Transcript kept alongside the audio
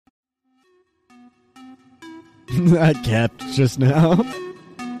I capped just now.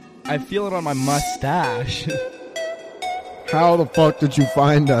 I feel it on my mustache. How the fuck did you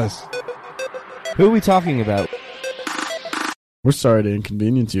find us? Who are we talking about? We're sorry to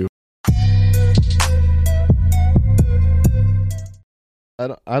inconvenience you.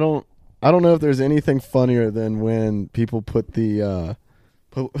 I don't know if there's anything funnier than when people put the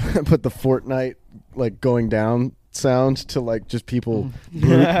put the Fortnite like going down sound to like just people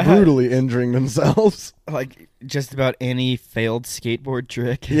brutally injuring themselves. Like just about any failed skateboard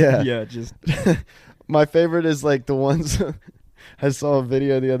trick. Yeah. Yeah, just My favorite is like the ones I saw a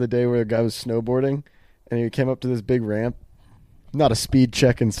video the other day where a guy was snowboarding and he came up to this big ramp. Not a speed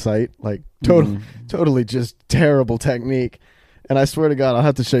check in sight, like totally just terrible technique. And I swear to God, I'll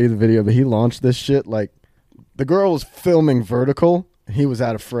have to show you the video, but he launched this shit like the girl was filming vertical and he was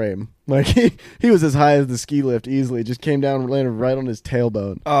out of frame. Like he was as high as the ski lift easily, just came down and landed right on his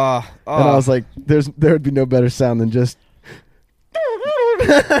tailbone. And I was like, there would be no better sound than just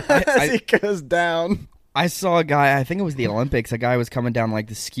as he goes down. I saw a guy, I think it was the Olympics, a guy was coming down like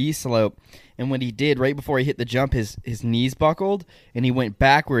the ski slope, and when he did, right before he hit the jump, his knees buckled, and he went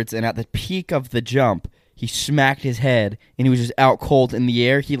backwards, and at the peak of the jump, he smacked his head, and he was just out cold in the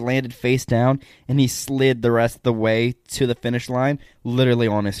air. He landed face down, and he slid the rest of the way to the finish line, literally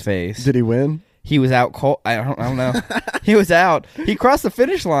on his face. Did he win? He was out cold. I don't know. He was out. He crossed the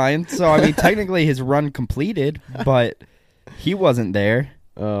finish line, so, I mean, technically his run completed, but he wasn't there.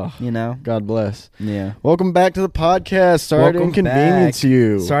 Oh, you know, God bless. Yeah. Welcome back to the podcast. Sorry to inconvenience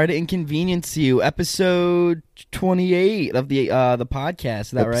you. Sorry to inconvenience you. Episode 28 of the podcast.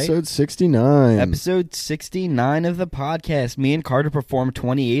 Is that right? Episode 69. Episode 69 of the podcast. Me and Carter performed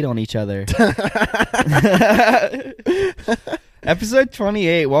 28 on each other. Episode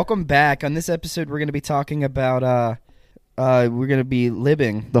 28. Welcome back. On this episode, we're going to be talking about we're going to be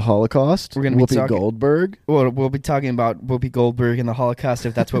living the Holocaust. We're going to be Whoopi Goldberg. Well, we'll be talking about Whoopi Goldberg and the Holocaust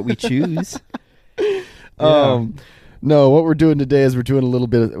if that's what we choose. No, what we're doing today is we're doing a little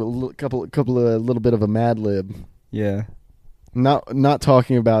bit of a Mad Lib. Yeah. Not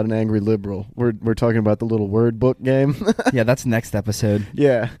talking about an angry liberal. We're talking about the little word book game. Yeah, that's next episode.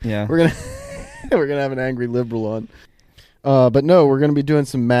 Yeah. We're gonna have an angry liberal on. But no, we're gonna be doing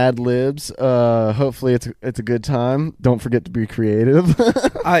some Mad Libs. Hopefully it's a good time. Don't forget to be creative.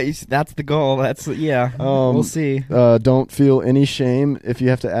 That's the goal. We'll see. Don't feel any shame if you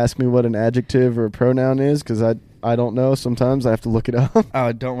have to ask me what an adjective or a pronoun is, because I don't know. Sometimes I have to look it up.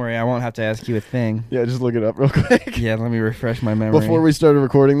 Oh, don't worry. I won't have to ask you a thing. Yeah, just look it up real quick. Yeah, let me refresh my memory. Before we started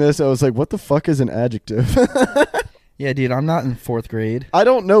recording this, I was like, what the fuck is an adjective? Yeah, dude, I'm not in 4th grade. I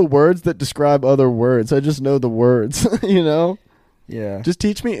don't know words that describe other words. I just know the words, you know? Yeah. Just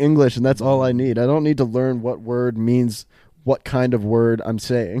teach me English, and that's all I need. I don't need to learn what word means what kind of word I'm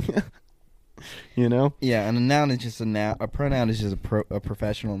saying. You know? Yeah, and a noun is just a noun. A pronoun is just a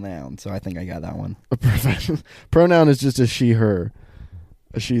professional noun, so I think I got that one. A professional pronoun is just a she, her.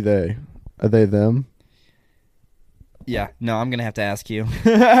 A she, they. Are they, them? Yeah, no, I'm going to have to ask you.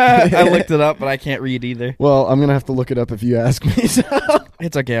 I looked it up, but I can't read either. Well, I'm going to have to look it up if you ask me. So.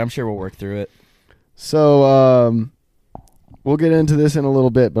 It's okay. I'm sure we'll work through it. So, we'll get into this in a little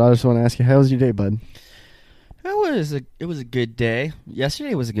bit, but I just want to ask you, how was your day, bud? It was a good day.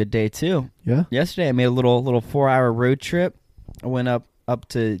 Yesterday was a good day, too. Yeah? Yesterday I made a little 4-hour road trip. I went up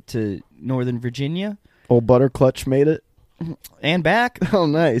to Northern Virginia. Old Butter Clutch made it? And back. Oh,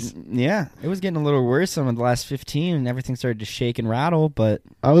 nice. Yeah, it was getting a little worse some of the last 15, and everything started to shake and rattle, but...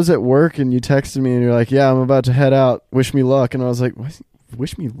 I was at work, and you texted me, and you're like, yeah, I'm about to head out. Wish me luck. And I was like,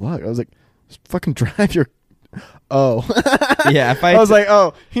 wish me luck? I was like, just fucking drive your... Oh. Yeah, if I was like,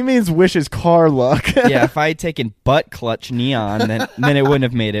 oh, he means wish his car luck. Yeah, if I had taken butt clutch neon, then it wouldn't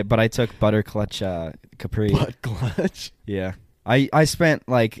have made it, but I took butter clutch Capri. Butt clutch? Yeah. I spent,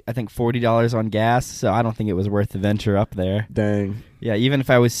 like, I think $40 on gas, so I don't think it was worth the venture up there. Dang. Yeah, even if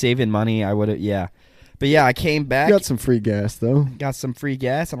I was saving money, I would have, yeah. But, yeah, I came back. You got some free gas, though. Got some free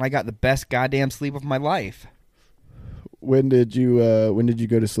gas, and I got the best goddamn sleep of my life. When did you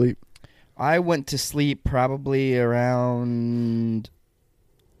go to sleep? I went to sleep probably around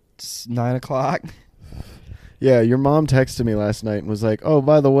 9 o'clock. Yeah, your mom texted me last night and was like, oh,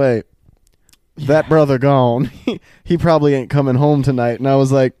 by the way, that brother gone. He probably ain't coming home tonight. And I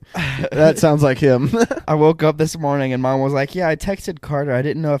was like, that sounds like him. I woke up this morning and Mom was like, yeah, I texted Carter. I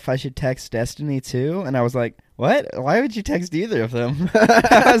didn't know if I should text Destiny too. And I was like, what? Why would you text either of them?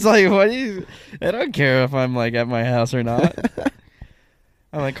 I was like, I don't care if I'm like at my house or not.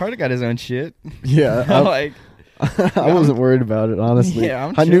 I'm like, Carter got his own shit. Yeah. I wasn't worried about it, honestly.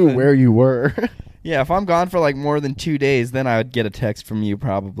 Yeah, I knew where you were. Yeah, if I'm gone for like more than 2 days, then I would get a text from you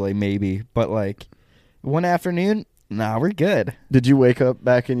probably, maybe. But like, One afternoon, nah, we're good. Did you wake up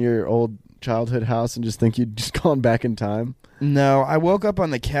back in your old childhood house and just think you'd just gone back in time? No, I woke up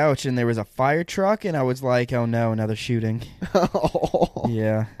on the couch and there was a fire truck, and I was like, "Oh no, another shooting."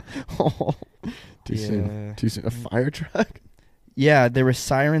 Yeah. Too soon. Too soon. A fire truck? Yeah, there were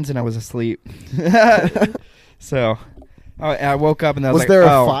sirens and I was asleep. So, I woke up and I was like, there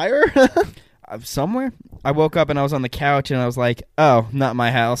a fire? Somewhere? I woke up and I was on the couch and I was like, "Oh, not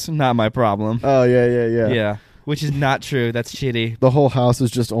my house, not my problem." Oh, yeah. Yeah, which is not true. That's shitty. The whole house is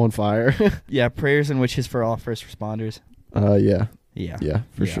just on fire. Yeah, prayers and wishes for all first responders. Yeah. Yeah. Yeah,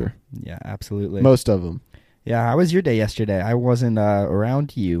 for sure. Yeah, absolutely. Most of them. Yeah, how was your day yesterday? I wasn't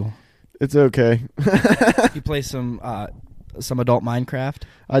around you. It's okay. You play some adult Minecraft?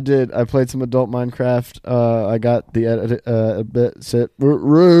 I did. I played some adult Minecraft. I got the edit bit set.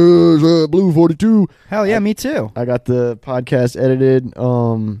 Blue 42. Hell yeah, me too. I got the podcast edited.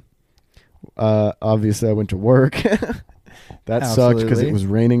 Obviously, I went to work. That sucked because it was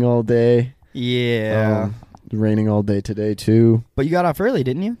raining all day. Yeah. Raining all day today too. But you got off early,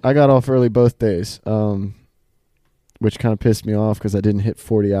 didn't you? I got off early both days, which kind of pissed me off because I didn't hit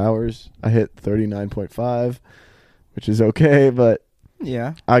 40 hours. I hit 39.5, which is okay, but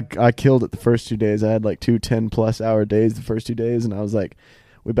yeah, I killed it the first 2 days. I had like 2 10-plus hour days the first 2 days, and I was like,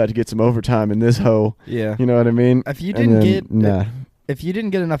 we about to get some overtime in this hoe. Yeah. You know what I mean? If you didn't Nah. If you didn't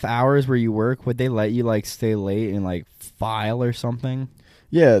get enough hours where you work, would they let you like stay late and like file or something?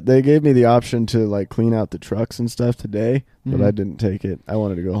 Yeah, they gave me the option to like clean out the trucks and stuff today, but Mhm. I didn't take it. I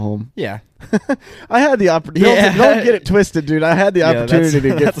wanted to go home. Yeah. I had the opportunity. Yeah. Don't get it twisted, dude. I had the opportunity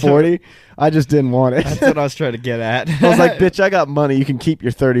to get 40. I just didn't want it. That's what I was trying to get at. I was like, bitch, I got money. You can keep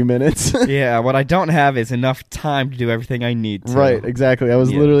your 30 minutes. Yeah, what I don't have is enough time to do everything I need to. Right, exactly. I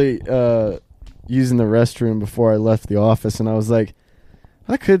was literally using the restroom before I left the office, and I was like,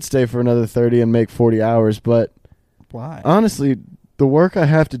 I could stay for another 30 and make 40 hours, but why? Honestly, the work I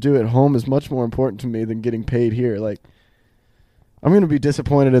have to do at home is much more important to me than getting paid here. Like, I'm going to be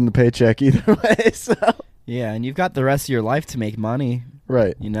disappointed in the paycheck either way. So. Yeah, and you've got the rest of your life to make money.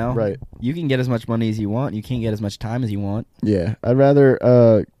 Right. You know? Right. You can get as much money as you want. You can't get as much time as you want. Yeah. I'd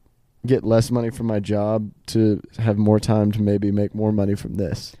rather get less money from my job to have more time to maybe make more money from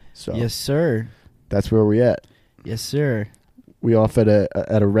this. So yes, sir. That's where we at. Yes, sir. We off at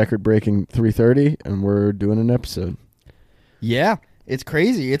a record-breaking 3:30, and we're doing an episode. Yeah. It's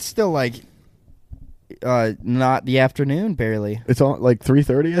crazy. It's still like not the afternoon, barely. It's on like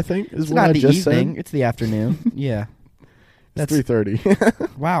 3:30, I think. Is it's what not I the just evening. said. It's the afternoon. Yeah. That's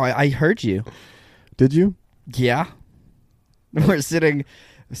 3:30. Wow, I heard you. Did you? Yeah. We're sitting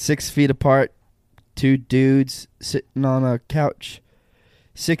 6 feet apart, 2 dudes sitting on a couch,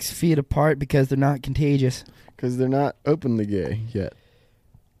 6 feet apart because they're not contagious. Because they're not openly gay yet.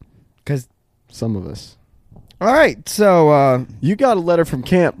 Because some of us. All right, so you got a letter from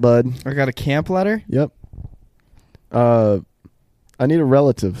camp, bud. I got a camp letter. Yep. I need a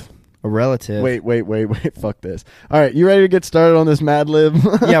relative. A relative. Wait. Fuck this. All right, you ready to get started on this Mad Lib?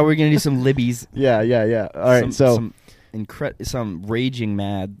 Yeah, we're gonna do some libbies. Yeah. All right, some raging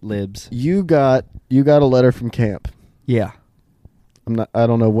Mad Libs. You got a letter from camp. Yeah. I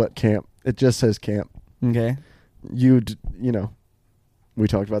don't know what camp. It just says camp. Okay. You know, we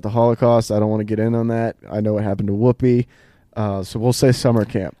talked about the Holocaust. I don't want to get in on that. I know what happened to Whoopi. So we'll say summer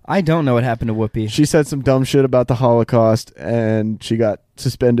camp. I don't know what happened to Whoopi. She said some dumb shit about the Holocaust, and she got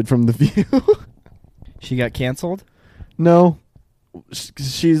suspended from The View. She got canceled? No.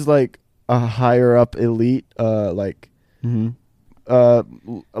 She's like a higher up elite,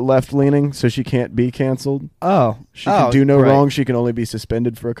 left-leaning, so she can't be canceled. Oh. She can do no wrong. She can only be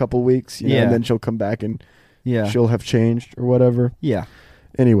suspended for a couple weeks, you know, and then she'll come back and she'll have changed or whatever. Yeah.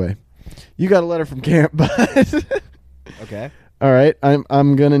 Anyway, you got a letter from camp, but... Okay. All right,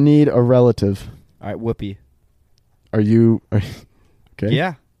 I'm gonna need a relative. All right, Whoopi. Are you okay?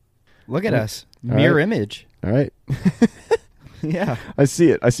 Yeah. Look at us. Mirror image. All right. Yeah. I see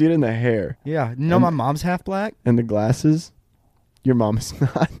it. I see it in the hair. Yeah. No, my mom's half black. And the glasses. Your mom is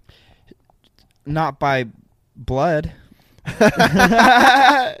not. Not by blood.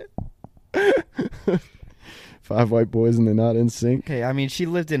 5 white boys and they're not in sync. Okay, I mean, she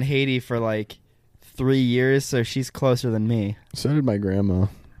lived in Haiti for like 3 years, so she's closer than me. So did my grandma.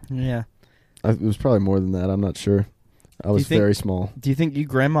 Yeah. It was probably more than that. I'm not sure. I was very small. Do you think your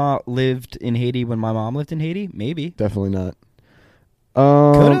grandma lived in Haiti when my mom lived in Haiti? Maybe. Definitely not.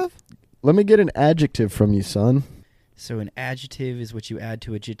 Could have? Let me get an adjective from you, son. So an adjective is what you add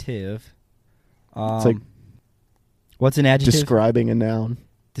to adjective. It's like what's an adjective? Describing a noun.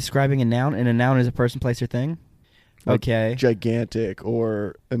 Describing a noun, and a noun is a person, place, or thing? Like okay. Gigantic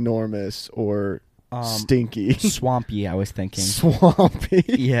or enormous or Stinky. Swampy, I was thinking. Swampy.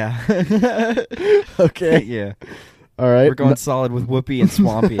 Yeah. Okay. Yeah. All right. We're going solid with whoopee and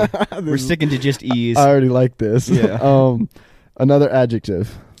swampy. We're sticking to just E's. I already like this. Yeah. Another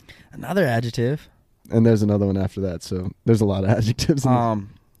adjective. Another adjective. And there's another one after that, so there's a lot of adjectives.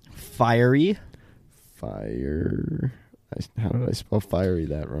 Fiery. Fire. How did I spell fiery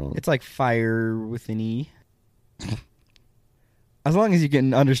that wrong? It's like fire with an E. As long as you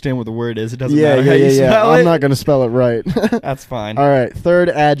can understand what the word is, it doesn't matter how you spell it. I'm not going to spell it right. That's fine. All right, third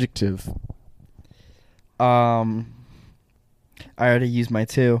adjective. I already used my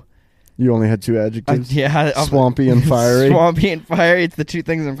 2. You only had 2 adjectives? Yeah. Swampy and fiery. Swampy and fiery. It's the 2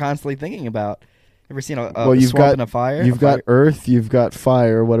 things I'm constantly thinking about. Ever seen a you've swamp got, and a fire? You've got earth, you've got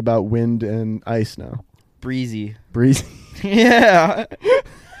fire. What about wind and ice now? Breezy. Breezy. Yeah.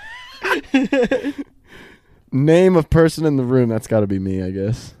 Name of person in the room. That's got to be me, I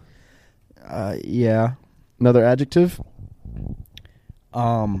guess. Yeah. Another adjective?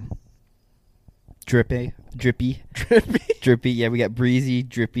 Drippy. Drippy. Drippy. Yeah, we got breezy,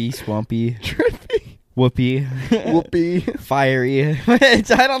 drippy, swampy. Drippy. Whoopee. Whoopee. Fiery. I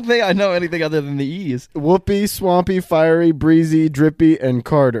don't think I know anything other than the E's. Whoopee, swampy, fiery, breezy, drippy, and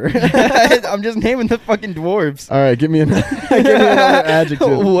Carter. I'm just naming the fucking dwarves. All right, give me another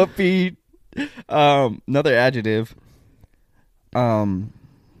adjective. Whoopee. Another adjective.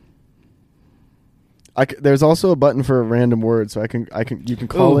 There's also a button for a random word, so you can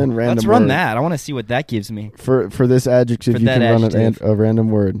call in random. Let's run word. that. I want to see what that gives me. For this adjective, you can run a random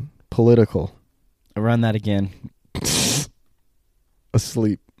word. Political. I'll run that again.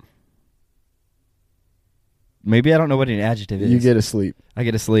 Asleep. Maybe I don't know what an adjective is. You get asleep. I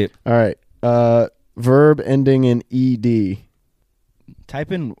get asleep. All right. Verb ending in ed.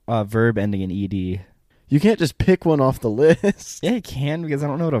 Type in verb ending in ed. You can't just pick one off the list. Yeah, you can, because I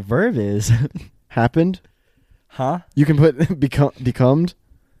don't know what a verb is. Happened. Huh? You can put becomed,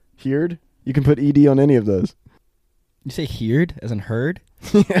 heard. You can put ed on any of those. You say heard as in heard?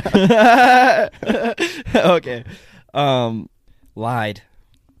 Yeah. Okay. Lied.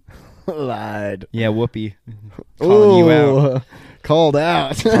 Lied. Yeah, whoopee. Calling you out. Called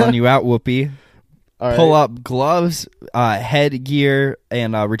out. Calling you out, whoopee. All Pull right. up gloves, headgear,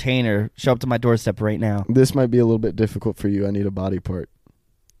 and retainer. Show up to my doorstep right now. This might be a little bit difficult for you. I need a body part.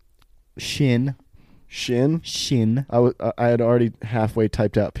 Shin. Shin? Shin. I had already halfway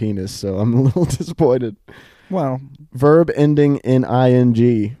typed out penis, so I'm a little disappointed. Well. Verb ending in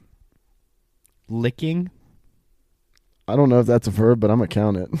ing. Licking. I don't know if that's a verb, but I'm going to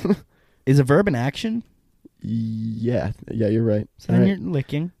count it. Is a verb an action? Yeah, you're right. So then you're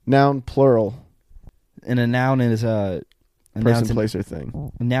licking. Noun, plural. And a noun is a person, place, or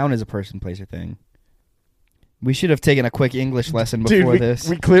thing. A noun is a person, place, or thing. We should have taken a quick English lesson before this.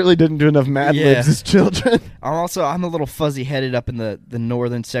 We clearly didn't do enough Mad Libs as children. I'm a little fuzzy headed up in the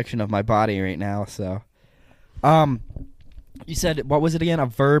northern section of my body right now, so. You said, what was it again? A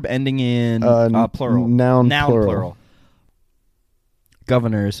verb ending in plural. Noun plural.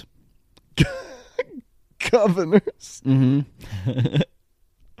 Governors. Governors. Mm-hmm.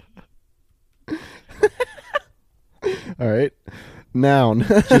 All right. Noun.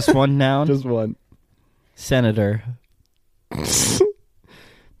 Just one noun? Just one. Senator.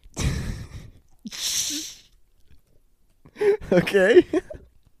 Okay.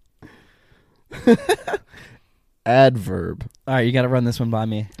 Adverb. All right, you got to run this one by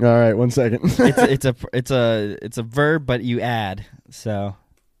me. All right, 1 second. it's a verb, but you add. So,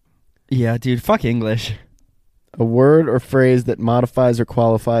 yeah, dude, fuck English. A word or phrase that modifies or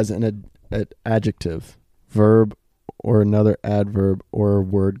qualifies an adjective, verb, or another adverb or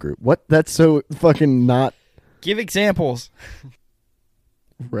word group. What? That's so fucking not. Give examples.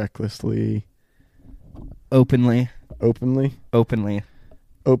 Recklessly. Openly. Openly. Openly.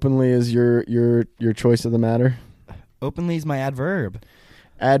 Openly is your choice of the matter. Openly is my adverb.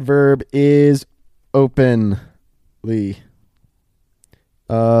 Adverb is openly.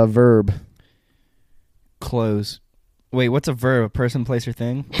 Verb. Close. Wait, what's a verb? A person, place, or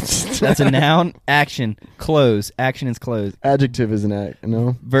thing? That's a noun. Action. Close. Action is close. Adjective is an act.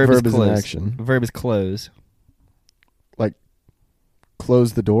 No. Verb is close. an action. Verb is close. Like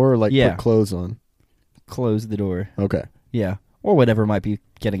close the door or like Yeah. put clothes on? Close the door. Okay. Yeah. Or whatever might be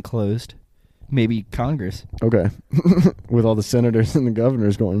getting closed. Maybe Congress. Okay. With all the senators and the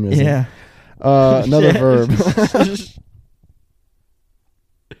governors going missing. Yeah. Another verb.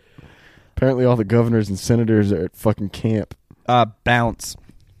 Apparently all the governors and senators are at fucking camp. Bounce.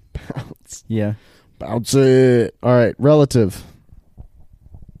 Bounce. Yeah. Bounce it. All right. Relative.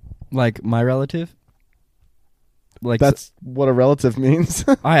 Like my relative? like That's what a relative means.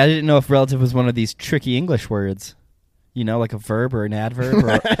 I didn't know if relative was one of these tricky English words. You know, like a verb or an adverb.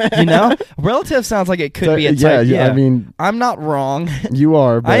 Or, you know, relative sounds like it could be a type. Yeah, I mean, I'm not wrong. You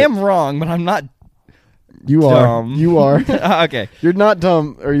are. But I am wrong, but I'm not. You dumb. are. You are. Okay. You're not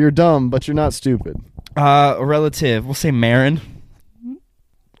dumb, or you're dumb, but you're not stupid. A relative. We'll say Marin.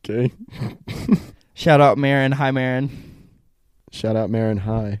 Okay. Shout out Marin. Hi, Marin. Shout out Marin.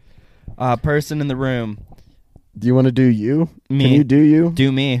 Hi. Person in the room. Do you want to do you? Me. Can you do you?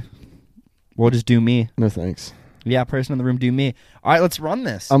 Do me. We'll just do me. No thanks. Yeah, person in the room, do me. All right, let's run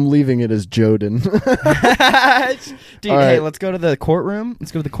this. I'm leaving it as Joden. Dude, hey, let's go to the courtroom.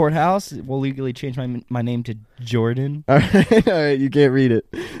 Let's go to the courthouse. We'll legally change my name to Jordan. All right, you can't read it.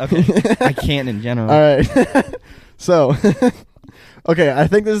 Okay, I can't in general. All right. So, okay, I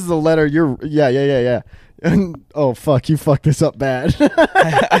think this is the letter you're... Yeah. Oh, fuck, you fucked this up bad.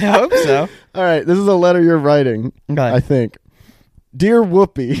 I hope so. All right, this is a letter you're writing, Okay. I think. Dear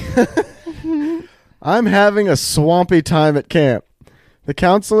Whoopi, I'm having a swampy time at camp. The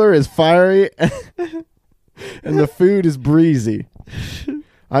counselor is fiery and the food is breezy.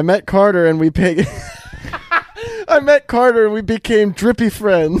 I met Carter and we became drippy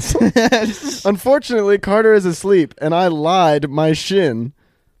friends. Unfortunately, Carter is asleep and I lied my shin.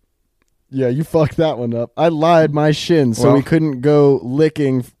 Yeah, you fucked that one up. I lied my shin so we couldn't go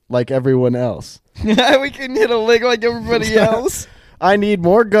licking like everyone else. We couldn't hit a lick like everybody else. I need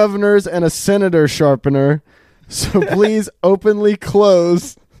more governors and a senator sharpener, so please openly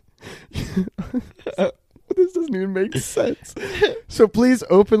close. This doesn't even make sense. So please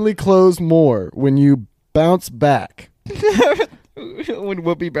openly close more when you bounce back. When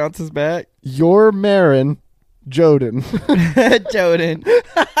Whoopi bounces back. Your Marin, Joden. Joden.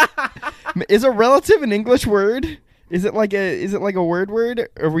 Is a relative an English word? Is it like a word?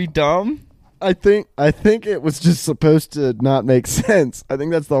 Are we dumb? I think it was just supposed to not make sense. I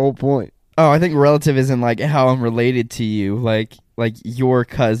think that's the whole point. Oh, I think relative isn't like how I'm related to you, like your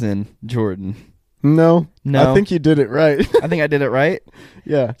cousin Jordan. No. I think you did it right. I think I did it right.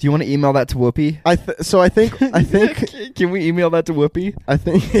 Yeah. Do you want to email that to Whoopi? I think. Can we email that to Whoopi? I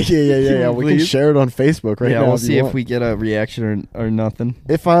think. Yeah. We can share it on Facebook right now. Yeah, we'll see if we get a reaction or nothing.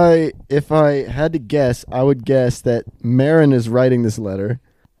 If I had to guess, I would guess that Marin is writing this letter,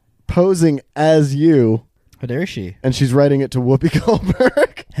 posing as you. Oh, there is she. And she's writing it to Whoopi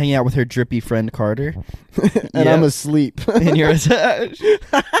Goldberg. Hanging out with her drippy friend Carter. And I'm asleep. And you're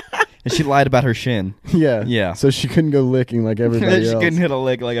and she lied about her shin. Yeah. Yeah. So she couldn't go licking like everybody else. She couldn't hit a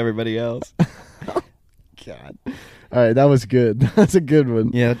lick like everybody else. God. All right, that was good. That's a good one.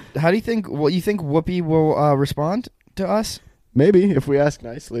 Yeah. How do you think? Well, you think Whoopi will respond to us? Maybe if we ask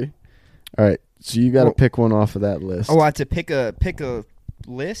nicely. All right. So you got to pick one off of that list. Oh, I have to pick a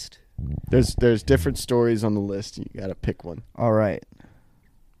list. There's different stories on the list. You got to pick one. All right.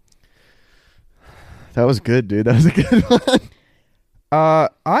 That was good, dude. That was a good one.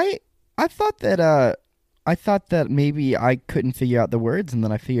 I thought that maybe I couldn't figure out the words, and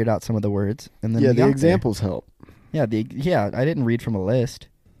then I figured out some of the words, and then the examples help. Yeah, I didn't read from a list.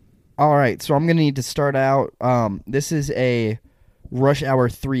 All right, so I'm gonna need to start out. This is a Rush Hour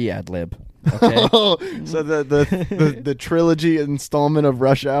 3 ad lib. Okay. So the trilogy installment of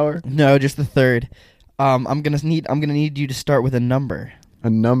Rush Hour? No, just the third. I'm gonna need you to start with a number. A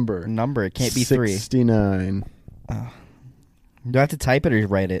number. A number. It can't be 3. 69. Do I have to type it or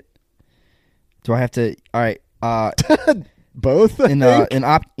write it? Do I have to? All right. Both.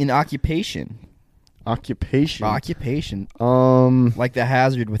 In occupation. Occupation. Occupation. Like the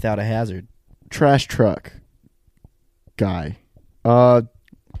hazard without a hazard. Trash truck. Guy.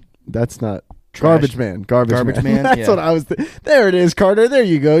 That's not garbage man. Garbage man. That's what I was. There it is, Carter. There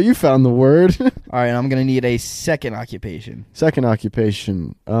you go. You found the word. All right. I'm gonna need a second occupation. Second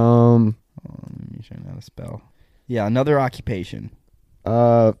occupation. Let me show you how to spell. Yeah, another occupation.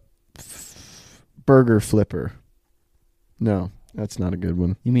 Burger flipper. No, that's not a good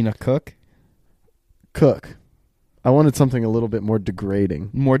one. You mean a cook? Cook. I wanted something a little bit more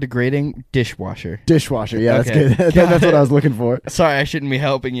degrading. More degrading? Dishwasher. Dishwasher. Yeah, Okay. That's good. That's what I was looking for. Sorry, I shouldn't be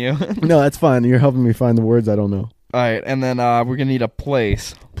helping you. No, that's fine. You're helping me find the words I don't know. All right, and then we're gonna need a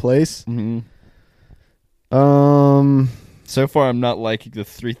place. Place. Mm-hmm. So far, I'm not liking the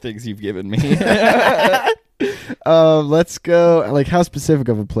 3 things you've given me. Let's go. Like, how specific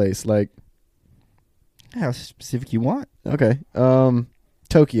of a place? Like, how specific you want? Okay.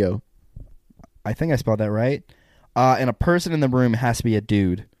 Tokyo. I think I spelled that right. And a person in the room has to be a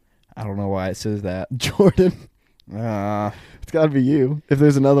dude. I don't know why it says that. Jordan. It's got to be you. If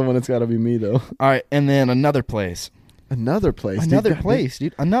there's another one, it's got to be me, though. All right, and then another place. Another place. Another place,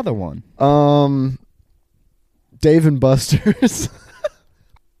 dude. Another one. Dave and Buster's.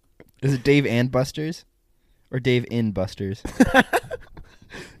 Is it Dave and Buster's? Or Dave in Buster's?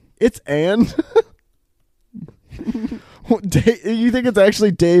 It's and. You think it's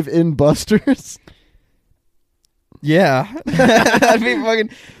actually Dave in Buster's? Yeah. That'd be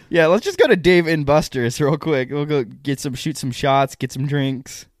fucking... Yeah, let's just go to Dave in Buster's real quick. We'll go shoot some shots, get some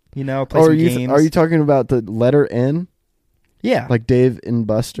drinks, play some games. Are you talking about the letter N? Yeah. Like Dave in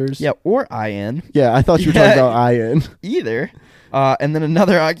Buster's? Yeah, or IN. Yeah, I thought you were talking about IN. Either. And then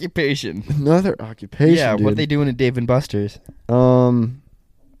another occupation. Another occupation, Yeah, dude. what are they doing at Dave and Buster's?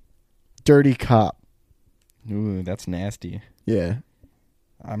 Dirty cop. Ooh, that's nasty. Yeah.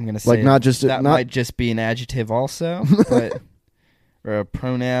 I'm going to say might just be an adjective also, but or a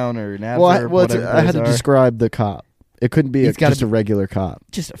pronoun or an adverb, whatever I had to describe the cop. It couldn't be just a regular cop.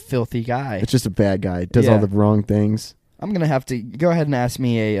 Just a filthy guy. It's just a bad guy. Does all the wrong things. I'm going to have to go ahead and ask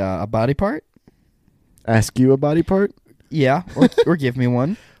me a body part. Ask you a body part? Yeah, or give me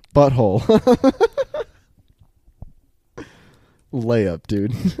one. Butthole. Layup,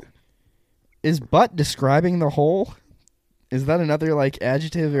 dude. Is butt describing the hole? Is that another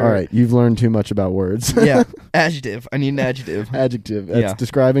adjective? Or... All right, you've learned too much about words. Yeah, adjective. I need an adjective. Adjective. That's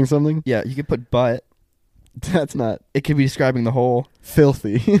describing something? Yeah, you could put butt. That's not. It could be describing the hole.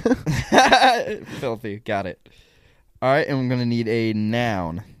 Filthy. Filthy. Got it. All right, and we're going to need a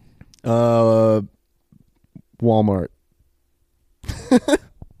noun. Walmart.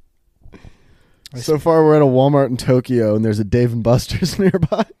 So far, we're at a Walmart in Tokyo, and there's a Dave and Buster's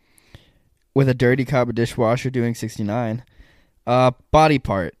nearby. With a dirty cop, a dishwasher doing 69. Body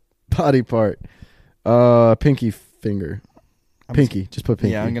part. Body part. Pinky finger. Pinky. Just put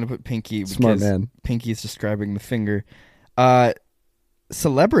pinky. Yeah, I'm going to put pinky because Smart man. Pinky is describing the finger.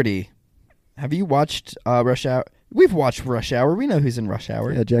 Celebrity. Have you watched Rush Hour? We've watched Rush Hour. We know who's in Rush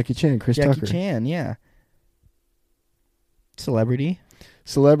Hour. Yeah, Jackie Chan, Chris Tucker. Jackie Chan, yeah. Celebrity.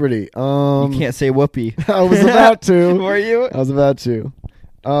 You can't say Whoopi. I was about to. Were you? I was about to.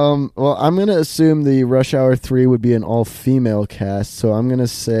 Well, I'm going to assume the Rush Hour 3 would be an all-female cast, so I'm going to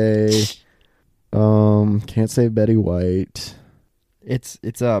say, can't say Betty White. It's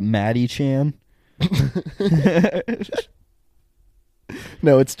Maddie Chan.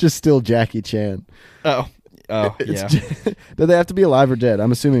 No, it's just still Jackie Chan. Oh, yeah. Do they have to be alive or dead?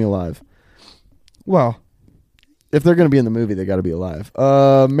 I'm assuming alive. Well, if they're going to be in the movie, they got to be alive.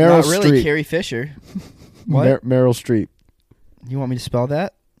 Meryl not really Streep. Carrie Fisher. What? Meryl Streep. You want me to spell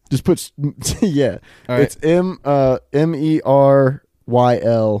that? Just put yeah. All right. It's Meryl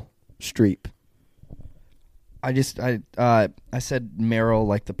Streep. I said Meryl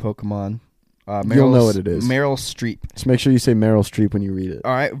like the Pokemon. You'll know what it is. Meryl Streep. Just make sure you say Meryl Streep when you read it.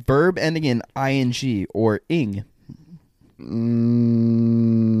 All right. Verb ending in ing or ing.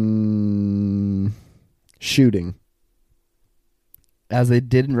 Shooting. As they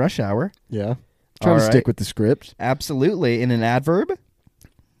did in Rush Hour. Yeah. Trying to stick with the script. Absolutely. In an adverb?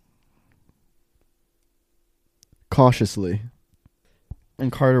 Cautiously.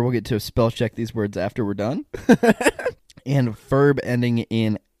 And Carter will get to spell check these words after we're done. And verb ending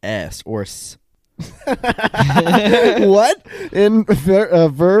in S or S. What? In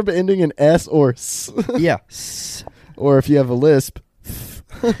verb ending in S or S? Yeah. S. Or if you have a lisp.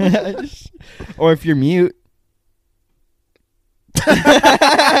 Or if you're mute. All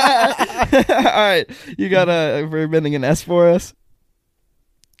right. You got a verb ending in S for us?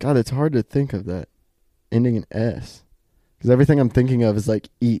 God, it's hard to think of that. Ending in S. Because everything I'm thinking of is like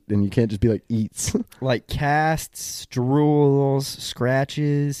eat, and you can't just be like eats. Like casts, drools,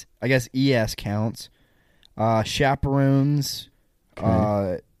 scratches. I guess ES counts. Chaperones.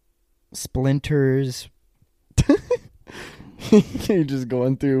 Okay. Splinters. You're just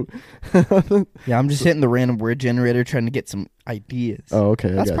going through. Yeah, I'm just hitting the random word generator trying to get some ideas. Oh, okay.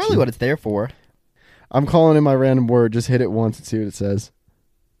 That's probably what it's there for. I'm calling in my random word. Just hit it once and see what it says.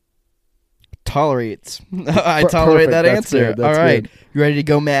 Tolerates. I tolerate Perfect. that That's answer. good. That's all right. good. You ready to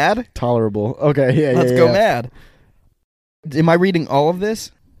go mad? Tolerable. Okay, yeah, Let's go mad. Am I reading all of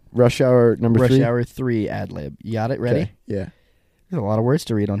this? Rush Hour number 3? Rush Hour 3 ad lib. You got it? Ready? Okay. Yeah. There's a lot of words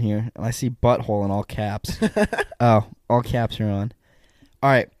to read on here. And I see butthole in all caps. Oh, all caps are on. All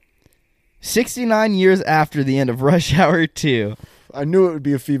right. 69 years after the end of Rush Hour 2. I knew it would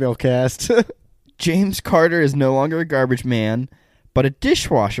be a female cast. James Carter is no longer a garbage man, but a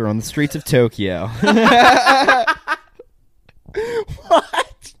dishwasher on the streets of Tokyo.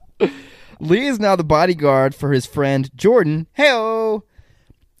 What? Lee is now the bodyguard for his friend Jordan. Hey-o!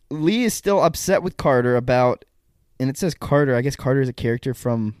 Lee is still upset with Carter about... And it says Carter. I guess Carter is a character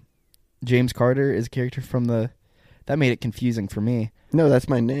from... James Carter is a character from the... That made it confusing for me. No, that's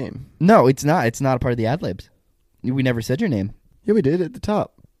my name. No, it's not. It's not a part of the ad-libs. We never said your name. Yeah, we did at the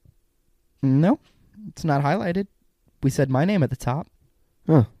top. No, it's not highlighted. We said my name at the top.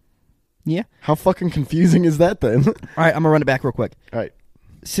 Huh. Yeah. How fucking confusing is that then? All right, I'm going to run it back real quick. All right.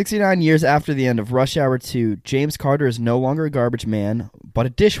 69 years after the end of Rush Hour 2, James Carter is no longer a garbage man, but a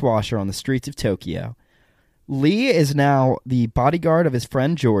dishwasher on the streets of Tokyo. Lee is now the bodyguard of his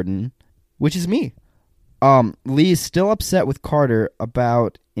friend Jordan, which is me. Lee is still upset with Carter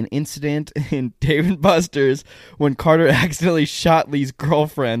about an incident in Dave & Buster's when Carter accidentally shot Lee's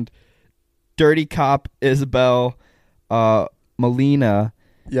girlfriend, dirty cop Isabel Molina.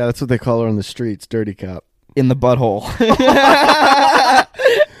 Yeah, that's what they call her on the streets, dirty cop. In the butthole.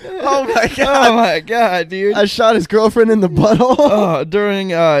 Oh my god! Oh my god, dude! I shot his girlfriend in the butthole.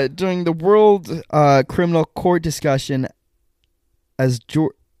 During the World Criminal Court discussion,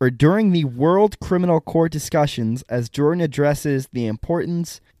 during the World Criminal Court discussions, as Jordan addresses the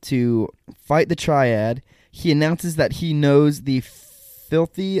importance to fight the triad, he announces that he knows the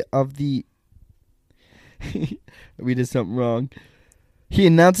filthy of the. We did something wrong. He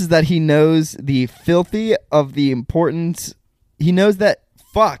announces that he knows the filthy of the importance. He knows that.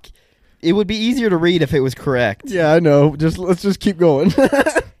 Fuck. It would be easier to read if it was correct. Yeah, I know. Let's just keep going.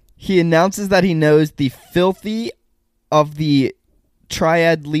 He announces that he knows the filthy of the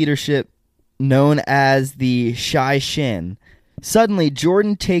triad leadership known as the Shy Shin. Suddenly,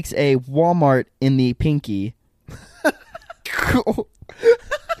 Jordan takes a Walmart in the pinky.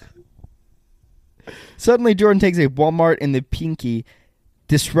 Suddenly, Jordan takes a Walmart in the pinky,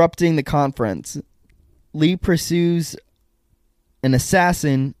 disrupting the conference. Lee pursues an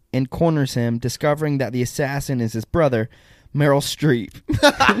assassin and corners him, discovering that the assassin is his brother, Meryl Streep.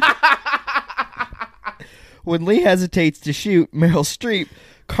 When Lee hesitates to shoot Meryl Streep,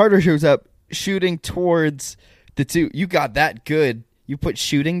 Carter shows up shooting towards the two. You got that good. You put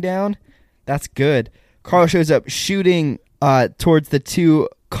shooting down? That's good. Carter shows up shooting towards the two,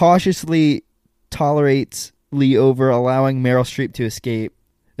 cautiously tolerates Lee over, allowing Meryl Streep to escape.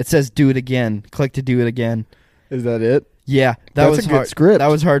 It says do it again. Click to do it again. Is that it? Yeah, That's was a good hard. script. That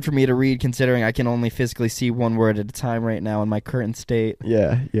was hard for me to read, considering I can only physically see one word at a time right now in my current state.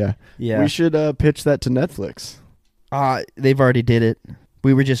 Yeah. Yeah. We should pitch that to Netflix. They've already did it.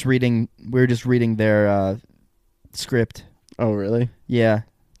 We were just reading their script. Oh, really? Yeah.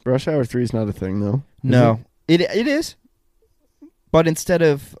 Rush Hour 3 is not a thing, though. No, it is. But instead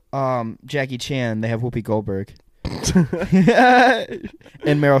of Jackie Chan, they have Whoopi Goldberg.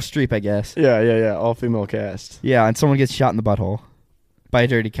 And Meryl Streep, I guess. Yeah. All female cast. Yeah, and someone gets shot in the butthole by a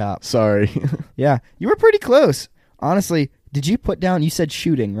dirty cop. Sorry. Yeah, you were pretty close. Honestly, did you put down, you said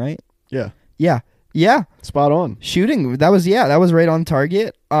shooting, right? Yeah. Yeah. Spot on. Shooting, that was right on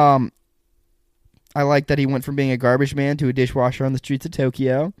target. I like that he went from being a garbage man to a dishwasher on the streets of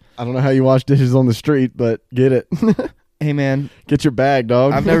Tokyo. I don't know how you wash dishes on the street, but get it. Hey, man. Get your bag,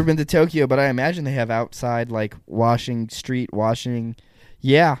 dog. I've never been to Tokyo, but I imagine they have outside, like, street washing.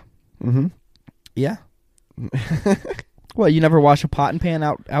 Yeah. Mm-hmm. Yeah. Well, you never wash a pot and pan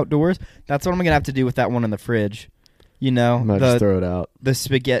outdoors? That's what I'm going to have to do with that one in the fridge. You know? I might just throw it out. The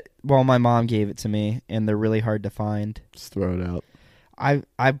spaghetti. Well, my mom gave it to me, and they're really hard to find. Just throw it out.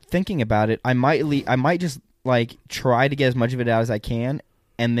 I'm thinking about it. I might just, like, try to get as much of it out as I can,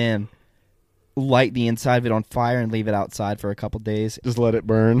 and then light the inside of it on fire and leave it outside for a couple days. Just let it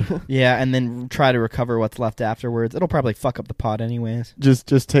burn. Yeah, and then try to recover what's left afterwards. It'll probably fuck up the pot anyways. Just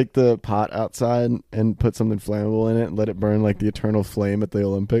take the pot outside and put something flammable in it and let it burn like the eternal flame at the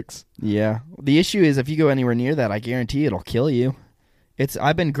Olympics. Yeah. The issue is if you go anywhere near that, I guarantee it'll kill you.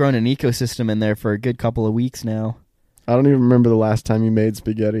 I've been growing an ecosystem in there for a good couple of weeks now. I don't even remember the last time you made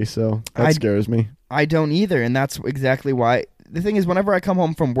spaghetti, so that scares me. I don't either, and that's exactly why. The thing is, whenever I come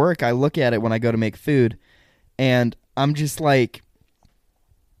home from work, I look at it when I go to make food, and I'm just like,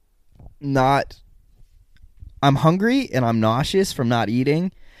 I'm hungry, and I'm nauseous from not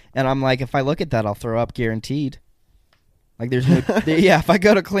eating, and I'm like, if I look at that, I'll throw up, guaranteed. Like, there's no, yeah, if I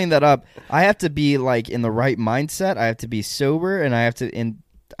go to clean that up, I have to be, like, in the right mindset, I have to be sober, and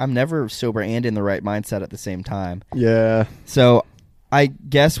I'm never sober and in the right mindset at the same time. Yeah. So, I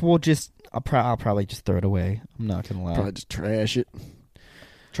guess I'll probably just throw it away. I'm not going to lie. Probably just trash it.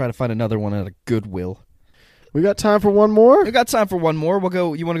 Try to find another one at a Goodwill. We got time for one more? We got time for one more.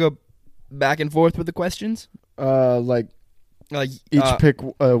 You want to go back and forth with the questions? Each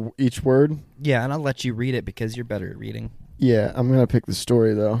word? Yeah, and I'll let you read it because you're better at reading. Yeah, I'm going to pick the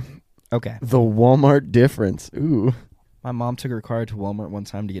story, though. Okay. The Walmart difference. Ooh. My mom took her car to Walmart one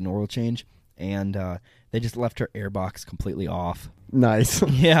time to get an oil change, and they just left her airbox completely off. Nice.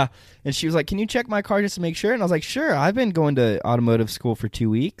 Yeah. And she was like, can you check my car just to make sure? And I was like, sure. I've been going to automotive school for 2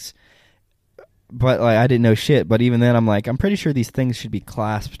 weeks. But like, I didn't know shit. But even then, I'm like, I'm pretty sure these things should be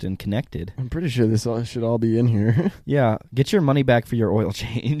clasped and connected. I'm pretty sure this should all be in here. Yeah, get your money back for your oil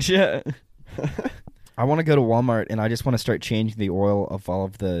change. I want to go to Walmart and I just want to start changing the oil of all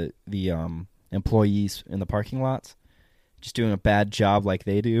of the employees in the parking lots. Just doing a bad job like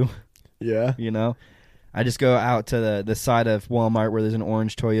they do. Yeah. You know? I just go out to the side of Walmart where there's an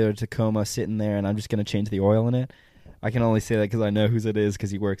orange Toyota Tacoma sitting there, and I'm just going to change the oil in it. I can only say that because I know whose it is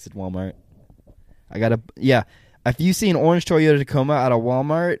because he works at Walmart. If you see an orange Toyota Tacoma out of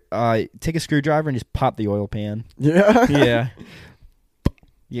Walmart, take a screwdriver and just pop the oil pan. Yeah? Yeah.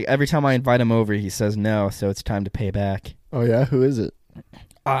 Yeah, every time I invite him over, he says no, so it's time to pay back. Oh, yeah? Who is it?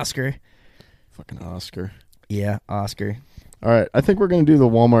 Oscar. Fucking Oscar. Yeah, Oscar. All right, I think we're going to do the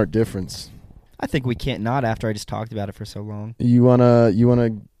Walmart difference. I think we can't not after I just talked about it for so long. You wanna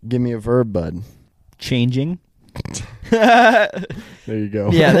give me a verb, bud? Changing. There you go.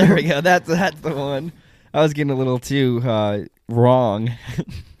 Yeah, there we go. That's the one. I was getting a little too wrong.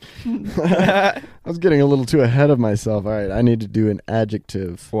 I was getting a little too ahead of myself. All right, I need to do an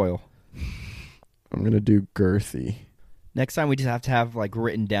adjective. Oil. I'm going to do girthy. Next time we just have to have like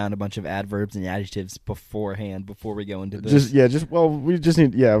written down a bunch of adverbs and adjectives beforehand before we go into this. We just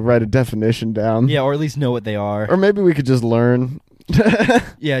need write a definition down. Yeah, or at least know what they are. Or maybe we could just learn.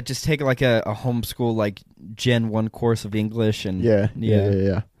 Yeah, just take like a homeschool like Gen 1 course of English and yeah.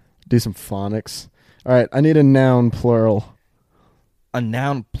 Do some phonics. All right, I need a noun plural. A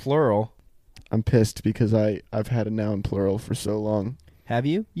noun plural? I'm pissed because I've had a noun plural for so long. Have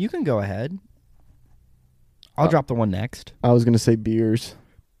you? You can go ahead. I'll drop the one next. I was going to say beers.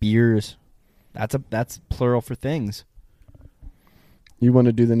 Beers. That's plural for things. You want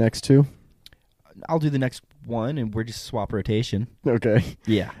to do the next two? I'll do the next one and we're just swap rotation. Okay.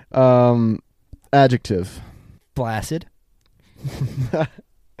 Yeah. Adjective. Flaccid.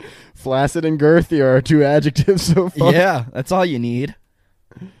 Flaccid and girthy are our two adjectives so far. Yeah, that's all you need.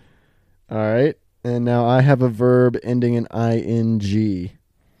 All right. And now I have a verb ending in ing.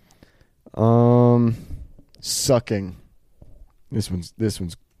 Sucking. This one's this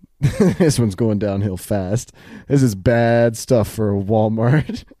one's going downhill fast. This is bad stuff for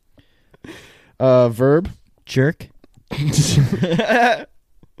Walmart. Verb? Jerk. That's the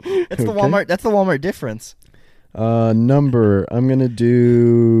Walmart difference. Number. I'm gonna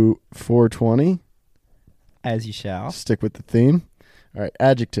do 420. As you shall. Stick with the theme. All right.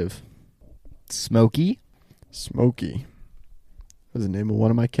 Adjective. Smoky. Smoky. That's the name of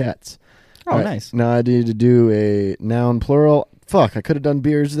one of my cats. Oh, right, nice. Now I need to do a noun plural. Fuck, I could have done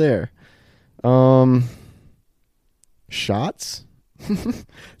beers there. Shots. Let's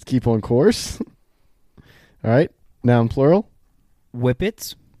keep on course. All right, noun plural.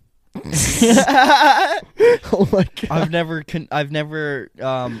 Whippets. Oh my god. I've never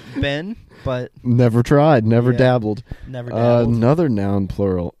been, but never tried, never dabbled. Never dabbled. Another noun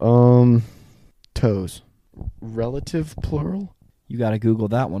plural. Toes. Relative plural? You got to Google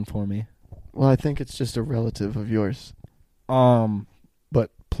that one for me. Well, I think it's just a relative of yours.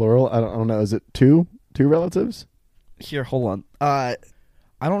 But plural? I don't know. Is it two relatives? Here, hold on. I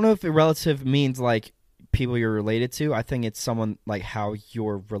don't know if a relative means like people you're related to. I think it's someone like how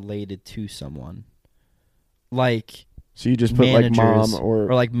you're related to someone. Like so you just put like mom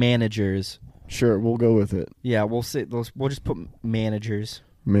or like managers. Sure, we'll go with it. Yeah, we'll just put managers.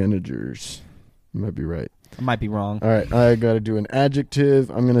 Managers. You might be right. I might be wrong. All right, I got to do an adjective.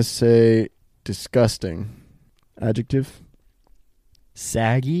 I'm going to say disgusting. Adjective.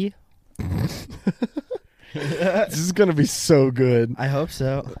 Saggy. This is going to be so good. I hope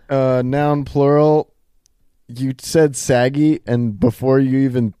so. Noun plural. You said saggy, and before you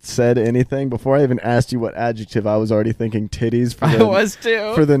even said anything, before I even asked you what adjective, I was already thinking titties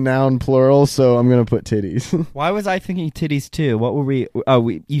for the noun plural, so I'm going to put titties. Why was I thinking titties too? What were we? Oh,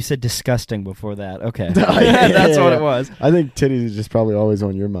 you said disgusting before that. Okay. That's what it was. I think titties is just probably always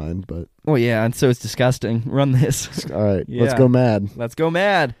on your mind, but... Well, yeah, and so it's disgusting. Run this. All right, Let's go mad. Let's go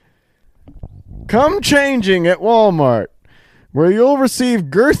mad. Come changing at Walmart, where you'll receive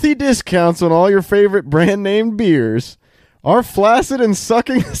girthy discounts on all your favorite brand-name beers. Our flaccid and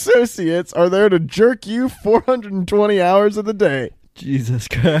sucking associates are there to jerk you 420 hours of the day. Jesus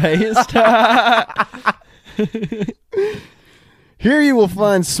Christ. Here you will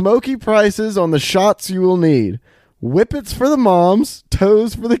find smoky prices on the shots you will need. Whippets for the moms,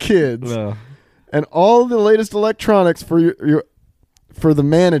 toes for the kids. And all the latest electronics for for the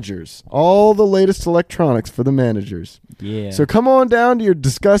managers. All the latest electronics for the managers. Yeah. So come on down to your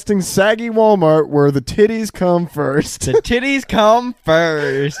disgusting, saggy Walmart where the titties come first. The titties come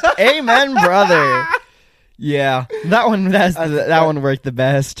first. Amen, brother. Yeah, that one worked the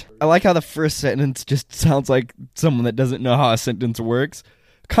best. I like how the first sentence just sounds like someone that doesn't know how a sentence works.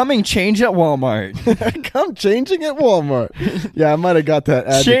 Coming change at Walmart. Come changing at Walmart. Yeah, I might have got that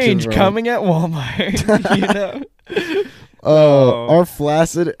adjective Change wrong. coming at Walmart. You know? Oh, our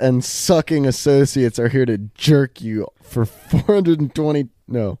flaccid and sucking associates are here to jerk you for 420.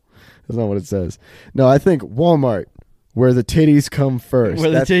 No, that's not what it says. No, I think Walmart, where the titties come first.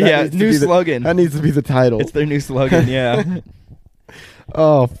 New slogan. That needs to be the title. It's their new slogan, yeah.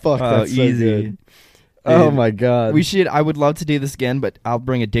 Oh, fuck, that's so easy. good. Oh, my God. I would love to do this again, but I'll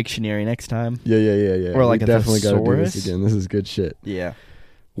bring a dictionary next time. Yeah. Or like we a definitely got to do thesaurus. this again. This is good shit. Yeah.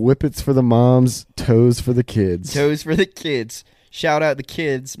 Whippets for the moms, toes for the kids. Toes for the kids. Shout out the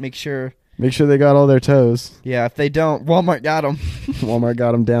kids. Make sure they got all their toes. Yeah, if they don't, Walmart got them. Walmart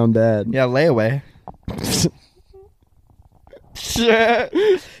got them down bad. Yeah, layaway.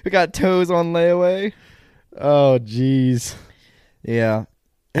 We got toes on layaway. Oh, jeez. Yeah.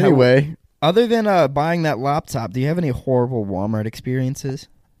 Anyway. Other than buying that laptop, do you have any horrible Walmart experiences?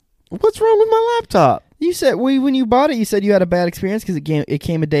 What's wrong with my laptop? You said when you bought it, you said you had a bad experience because it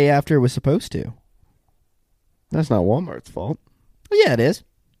came a day after it was supposed to. That's not Walmart's fault. Well, yeah, it is.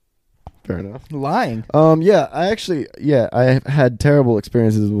 Fair enough. Lying. I had terrible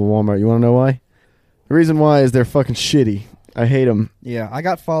experiences with Walmart. You want to know why? The reason why is they're fucking shitty. I hate them. Yeah, I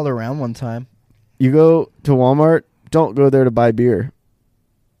got followed around one time. You go to Walmart, don't go there to buy beer.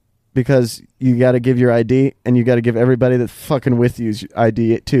 Because you got to give your ID, and you got to give everybody that's fucking with you's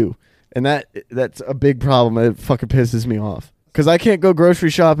ID too. And that's a big problem. It fucking pisses me off. Because I can't go grocery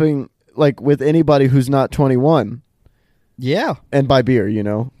shopping like with anybody who's not 21. Yeah. And buy beer, you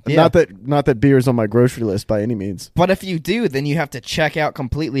know? Yeah. Not that beer is on my grocery list by any means. But if you do, then you have to check out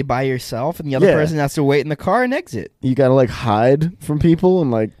completely by yourself, and the other person has to wait in the car and exit. You got to like hide from people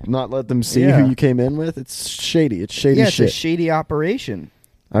and like not let them see who you came in with. It's shady. It's shady shit. Yeah, it's a shady operation.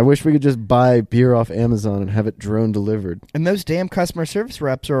 I wish we could just buy beer off Amazon and have it drone delivered. And those damn customer service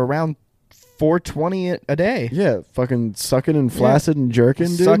reps are around $4.20 a day. Yeah, fucking sucking and flaccid and jerking,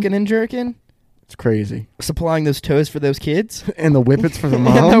 dude. Sucking and jerking. It's crazy. Supplying those toes for those kids. And the whippets for the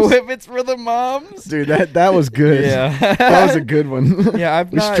moms. And the whippets for the moms. Dude, that was good. Yeah. That was a good one. Yeah,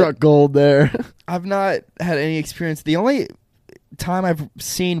 we struck gold there. I've not had any experience. The only time I've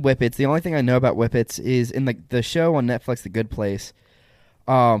seen Whippets, the only thing I know about Whippets is in the show on Netflix, The Good Place.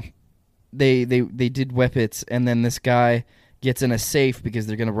 They did Whippets, and then this guy gets in a safe because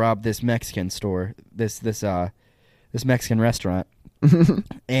they're gonna rob this Mexican store, this Mexican restaurant,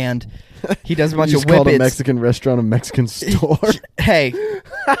 and he does a bunch of Whippets. Called a Mexican restaurant a Mexican store. Hey,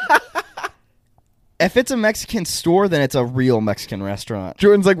 if it's a Mexican store, then it's a real Mexican restaurant.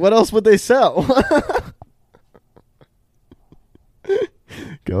 Jordan's like, what else would they sell?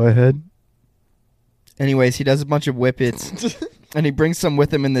 Go ahead. Anyways, he does a bunch of Whippets. And he brings some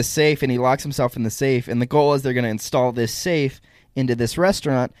with him in this safe, and he locks himself in the safe. And the goal is they're going to install this safe into this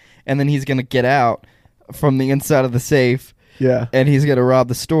restaurant, and then he's going to get out from the inside of the safe. Yeah. And he's going to rob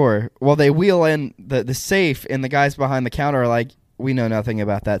the store. Well, they wheel in the safe, and the guys behind the counter are like, we know nothing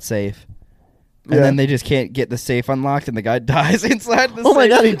about that safe. And then they just can't get the safe unlocked, and the guy dies inside the safe. Oh my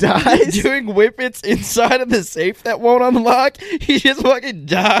God, he dies? Doing Whippets inside of the safe that won't unlock. He just fucking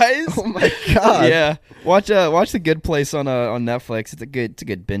dies. Oh my God. Yeah. Watch The Good Place on Netflix. It's a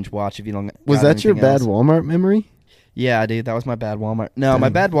good binge watch if you don't. Was that your bad Walmart memory? Yeah, dude, that was my bad Walmart. No, my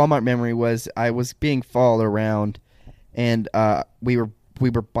bad Walmart memory was I was being followed around, and we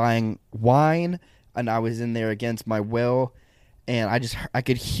were buying wine, and I was in there against my will. And I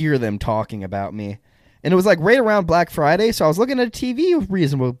could hear them talking about me. And it was like right around Black Friday, so I was looking at a TV,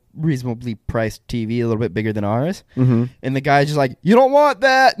 reasonably priced TV, a little bit bigger than ours. Mm-hmm. And the guy's just like, you don't want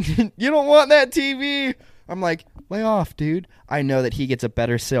that. You don't want that TV. I'm like, lay off, dude. I know that he gets a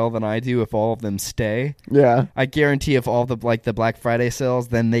better sale than I do if all of them stay. Yeah. I guarantee if all the Black Friday sales,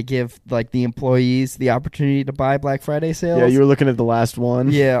 then they give like the employees the opportunity to buy Black Friday sales. Yeah, you were looking at the last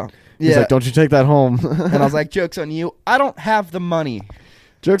one. Yeah. He's like, don't you take that home. And I was like, joke's on you. I don't have the money.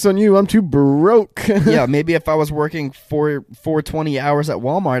 Joke's on you. I'm too broke. Yeah, maybe if I was working 420 hours at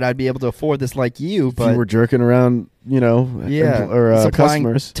Walmart, I'd be able to afford this like you. But if you were jerking around, or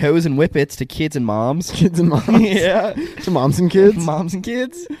customers. Toes and Whippets to kids and moms. Kids and moms. Yeah. To moms and kids. Moms and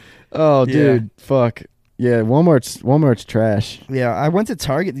kids. Oh, dude. Fuck. Yeah, Walmart's trash. Yeah, I went to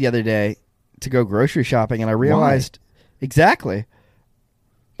Target the other day to go grocery shopping, and I realized... Why? Exactly.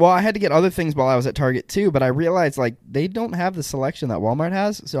 Well, I had to get other things while I was at Target too, but I realized like they don't have the selection that Walmart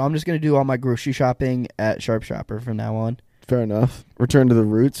has, so I'm just going to do all my grocery shopping at Sharp Shopper from now on. Fair enough. Return to the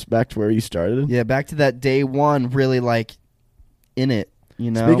roots, back to where you started. Yeah, back to that day one, really like in it.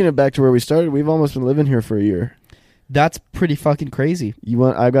 You know? Speaking of back to where we started, we've almost been living here for a year. That's pretty fucking crazy.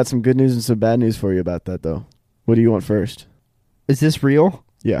 I've got some good news and some bad news for you about that, though. What do you want first? Is this real?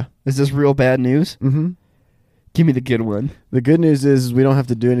 Yeah. Is this real bad news? Mm-hmm. Give me the good one. The good news is we don't have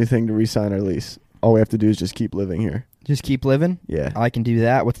to do anything to re-sign our lease. All we have to do is just keep living here. Just keep living? Yeah. I can do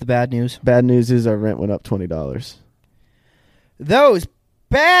that. What's the bad news? Bad news is our rent went up $20. Those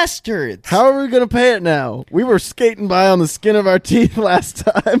bastards! How are we going to pay it now? We were skating by on the skin of our teeth last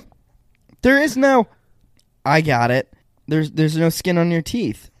time. There is no... I got it. There's no skin on your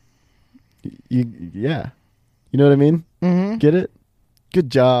teeth. Yeah. You know what I mean? Mm-hmm. Get it?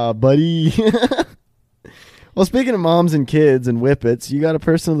 Good job, buddy. Well, speaking of moms and kids and whippets, you got a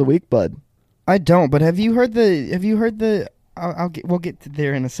person of the week, bud. I don't, but have you heard the we'll get to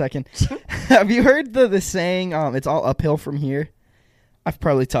there in a second. Have you heard the saying, it's all uphill from here? I've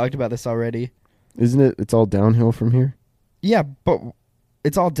probably talked about this already. Isn't it? It's all downhill from here? Yeah, but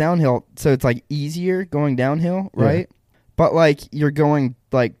it's all downhill, so it's like easier going downhill, right? Yeah. But like you're going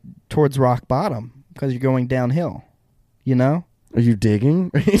like towards rock bottom because you're going downhill, you know? Are you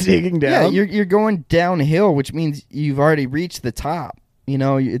digging? Are you digging down? Yeah, you're going downhill, which means you've already reached the top. You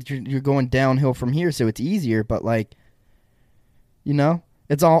know, you're going downhill from here, so it's easier. But like, you know,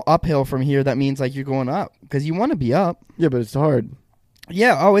 it's all uphill from here. That means like you're going up because you want to be up. Yeah, but it's hard.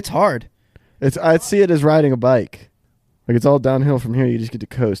 Yeah. Oh, it's hard. I'd see it as riding a bike. Like it's all downhill from here. You just get to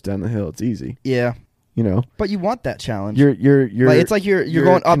coast down the hill. It's easy. Yeah. You know, but you want that challenge. You're like, it's like you're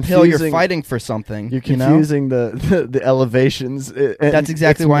going uphill. You're fighting for something. You're confusing the elevations. That's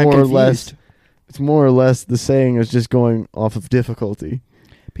exactly why I'm confused. It's more or less the saying is just going off of difficulty.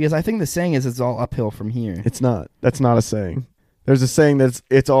 Because I think the saying is it's all uphill from here. It's not. That's not a saying. There's a saying that's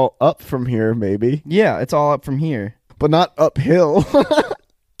it's all up from here, maybe. Yeah, it's all up from here, but not uphill.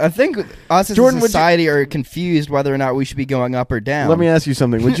 I think us as a society are confused whether or not we should be going up or down. Let me ask you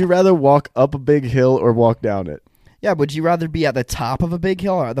something. Would you rather walk up a big hill or walk down it? Yeah, would you rather be at the top of a big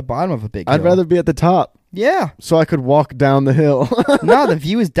hill or at the bottom of a big hill? I'd rather be at the top. Yeah. So I could walk down the hill. No, the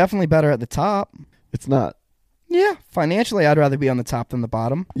view is definitely better at the top. It's not. Yeah. Financially, I'd rather be on the top than the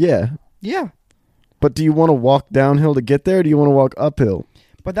bottom. Yeah. Yeah. But do you want to walk downhill to get there or do you want to walk uphill?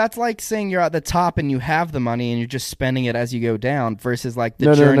 But that's like saying you're at the top and you have the money and you're just spending it as you go down versus like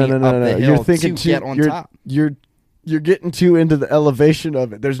the journey up the hill you're thinking to get on top. You're getting too into the elevation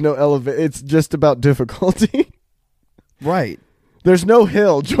of it. There's no It's just about difficulty. Right. There's no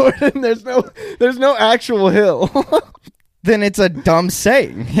hill, Jordan. There's no actual hill. Then it's a dumb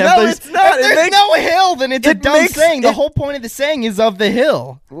saying. No, it's not. If there's no hill, then it's a dumb saying. The whole point of the saying is of the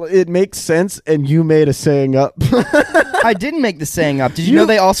hill. It makes sense, and you made a saying up. I didn't make the saying up. Did you know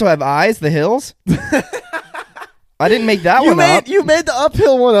they also have eyes, the hills? I didn't make that one up. You made the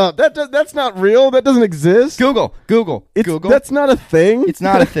uphill one up. That's not real. That doesn't exist. Google. That's not a thing. It's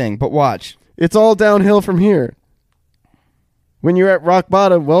not a thing, but watch. It's all downhill from here. When you're at rock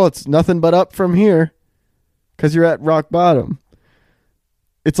bottom, well, it's nothing but up from here. Because you're at rock bottom.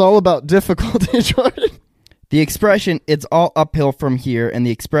 It's all about difficulty, Jordan. The expression, it's all uphill from here, and the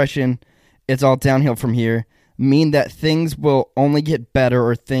expression, it's all downhill from here, mean that things will only get better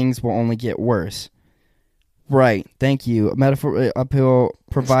or things will only get worse. Right. Thank you. A metaphor uphill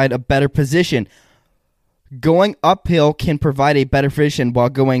provide a better position. Going uphill can provide a better position while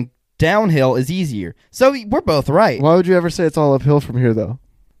going downhill is easier. So we're both right. Why would you ever say it's all uphill from here, though?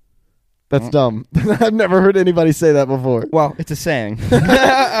 That's dumb. I've never heard anybody say that before. Well, it's a saying.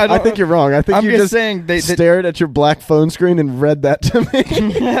 I think you're wrong. I think I'm you just saying stared at your black phone screen and read that to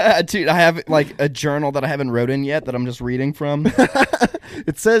me. Dude, I have like a journal that I haven't wrote in yet that I'm just reading from.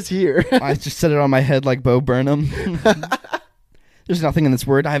 It says here. I just set it on my head like Bo Burnham. There's nothing in this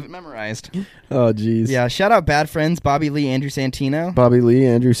word. I have it memorized. Oh, jeez. Yeah, shout out Bad Friends, Bobby Lee, Andrew Santino. Bobby Lee,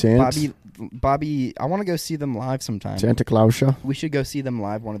 Andrew Sant. Bobby, I want to go see them live sometime. Santa Clausia. We should go see them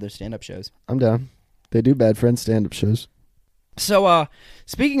live, one of their stand-up shows. I'm down. They do Bad Friends stand-up shows. So,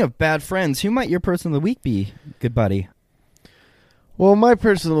 speaking of bad friends, who might your person of the week be, good buddy? Well, my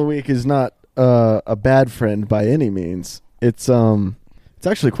person of the week is not a bad friend by any means. It's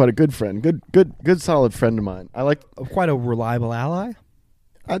actually quite a good friend. Good solid friend of mine. I like quite a reliable ally?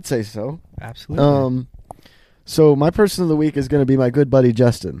 I'd say so. Absolutely. So my person of the week is going to be my good buddy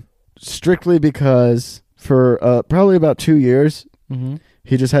Justin. Strictly because for probably about 2 years,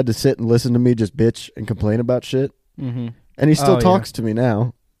 he just had to sit and listen to me just bitch and complain about shit. Mm-hmm. And he still talks to me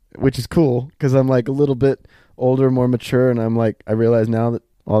now, which is cool because I'm like a little bit older, more mature, and I'm like, I realize now that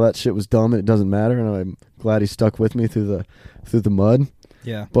all that shit was dumb and it doesn't matter, and I'm glad he stuck with me through the mud.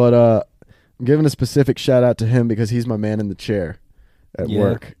 Yeah. But I'm giving a specific shout out to him because he's my man in the chair at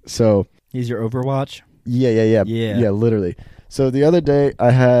work. So he's your Overwatch? Yeah, literally. So the other day I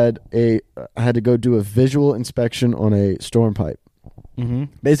had to go do a visual inspection on a storm pipe. Mm-hmm.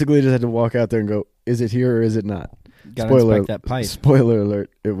 Basically, just had to walk out there and go, is it here or is it not? Gotta inspect that pipe. Spoiler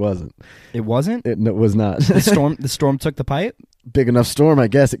alert, it wasn't. It wasn't? It was not. The storm took the pipe? Big enough storm, I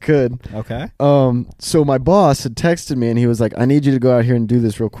guess it could. Okay. So my boss had texted me and he was like, I need you to go out here and do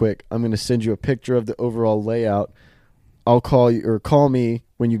this real quick. I'm going to send you a picture of the overall layout. I'll call you or call me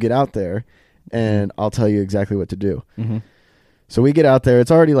when you get out there and I'll tell you exactly what to do. Mm-hmm. So we get out there.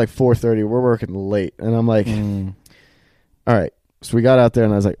 It's already like 4:30. We're working late. And I'm like, all right. So we got out there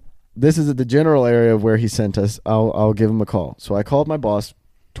and I was like, this is the general area of where he sent us. I'll give him a call. So I called my boss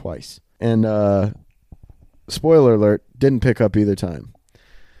twice. And spoiler alert, didn't pick up either time.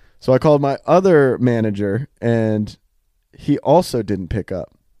 So I called my other manager and he also didn't pick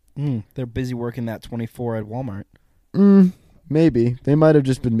up. They're busy working that 24 at Walmart. Maybe. They might have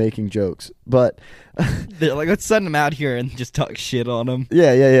just been making jokes. But they're like, let's send them out here and just talk shit on them.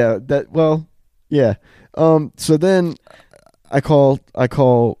 Yeah. Yeah. So then I call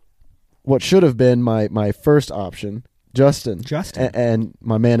what should have been my first option, Justin. And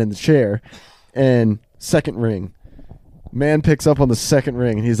my man in the chair. And second ring. Man picks up on the second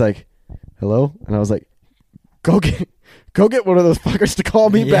ring and he's like, hello? And I was like, go get one of those fuckers to call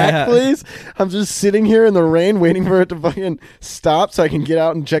me back, please. I'm just sitting here in the rain waiting for it to fucking stop so I can get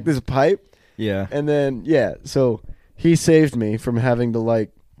out and check this pipe. Yeah. And then, so he saved me from having to,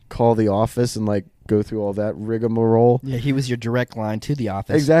 like, call the office and, like, go through all that rigmarole. Yeah, he was your direct line to the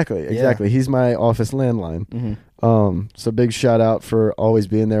office. Exactly. He's my office landline. Mm-hmm. So big shout out for always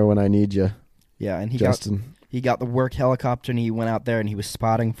being there when I need you. Yeah, and Justin. He got the work helicopter and he went out there and he was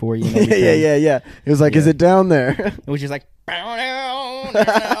spotting for you. Yeah. He was like, is it down there? It was just like,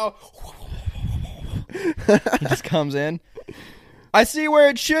 he just comes in. I see where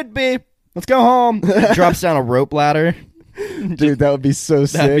it should be. Let's go home. Drops down a rope ladder. Dude, that would be so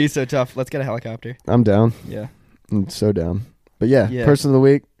sick. That'd be so tough. Let's get a helicopter. I'm down. Yeah. I'm so down. But yeah, person of the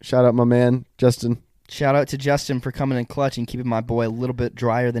week. Shout out my man, Justin. Shout out to Justin for coming in clutch and keeping my boy a little bit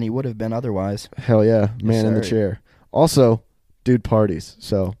drier than he would have been otherwise. Hell yeah, man in the chair. Also, dude parties.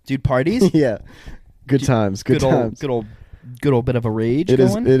 So dude parties? Yeah, good times. Good times. Good old bit of a rage. It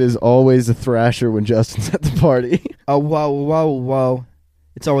is always a thrasher when Justin's at the party. Oh whoa!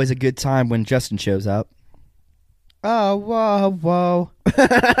 It's always a good time when Justin shows up. Oh whoa!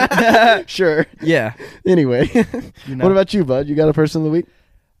 Sure. Yeah. Anyway, What about you, bud? You got a person of the week?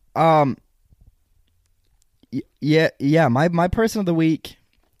 Yeah. My person of the week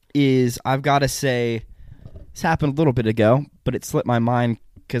is, I've got to say, this happened a little bit ago, but it slipped my mind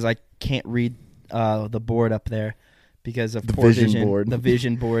because I can't read the board up there because of the poor vision board. The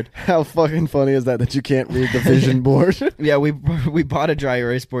vision board. How fucking funny is that you can't read the vision board? Yeah, we bought a dry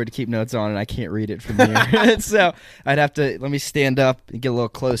erase board to keep notes on, and I can't read it from here. So I'd have to, let me stand up and get a little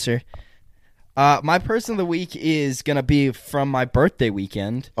closer. My person of the week is gonna be from my birthday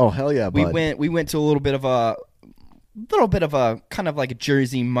weekend. Oh hell yeah, bud. We went to a little bit of a kind of like a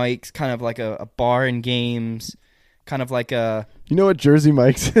Jersey Mike's, kind of like a bar and games, kind of like a. You know what Jersey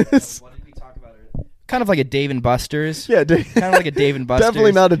Mike's is? What did we talk about it? Kind of like a Dave and Buster's. Yeah, kind of like a Dave and Buster's.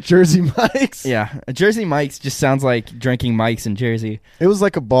 Definitely not a Jersey Mike's. Yeah, a Jersey Mike's just sounds like drinking Mike's in Jersey. It was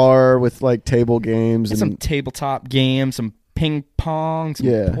like a bar with like table games and some tabletop games, some ping pong,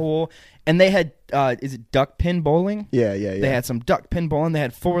 some pool. And they had, is it duck pin bowling? Yeah. They had some duck pin bowling. They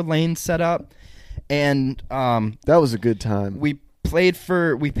had 4 lanes set up. And that was a good time. We paid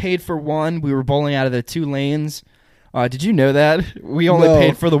for one. We were bowling out of the 2 lanes. Did you know that? We only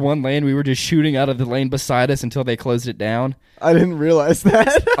paid for the 1 lane. We were just shooting out of the lane beside us until they closed it down. I didn't realize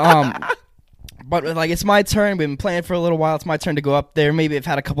that. But like, it's my turn. We've been playing for a little while. It's my turn to go up there. Maybe I've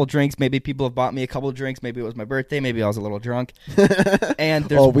had a couple drinks. Maybe people have bought me a couple of drinks. Maybe it was my birthday. Maybe I was a little drunk. And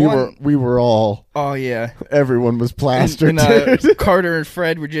there's we were all. Oh yeah. Everyone was plastered. And Carter and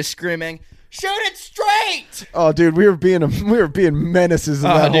Fred were just screaming, "Shoot it straight!" Oh, dude, we were being menaces in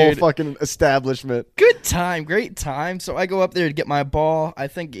that whole fucking establishment. Good time, great time. So I go up there to get my ball. I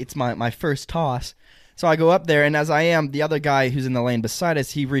think it's my first toss. So I go up there, and as I am, the other guy who's in the lane beside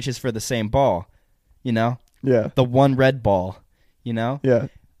us, he reaches for the same ball. You know? Yeah. The one red ball. You know? Yeah.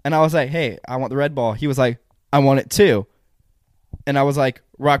 And I was like, hey, I want the red ball. He was like, I want it too. And I was like,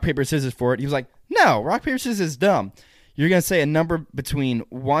 rock, paper, scissors for it. He was like, no, rock, paper, scissors is dumb. You're going to say a number between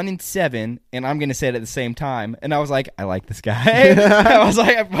 1 and 7, and I'm going to say it at the same time. And I was like, I like this guy. I was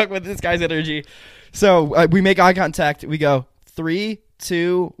like, I fuck with this guy's energy. So we make eye contact. We go 3,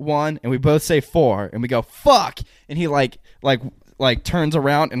 2, 1, and we both say 4. And we go, fuck. And he like like turns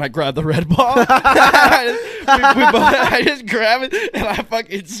around and I grab the red ball. I just grab it and I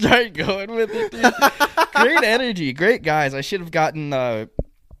fucking start going with it, dude. Great energy, great guys. I should have gotten. I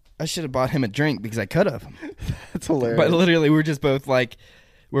should have bought him a drink because I could have. That's hilarious. But literally, we're both like,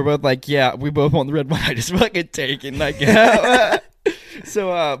 yeah, we both want the red one. I just fucking take it. Like,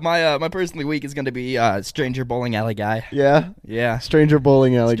 so my person of the week is going to be Stranger Bowling Alley Guy. Yeah, Stranger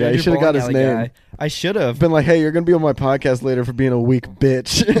Bowling Alley Guy. You should have got his name. Guy. I should have been like, hey, you're going to be on my podcast later for being a weak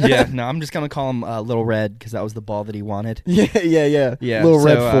bitch. Yeah, no, I'm just going to call him Little Red because that was the ball that he wanted. Yeah. Little so,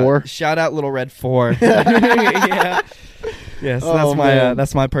 Red 4. Shout out Little Red 4. Yeah. Yeah, so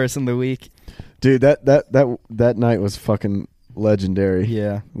that's my person of the week. Dude, that night was fucking legendary.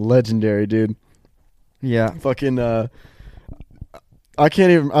 Yeah. Legendary, dude. Yeah. Fucking I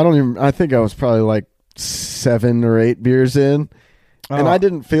think I was probably like 7 or 8 beers in. And I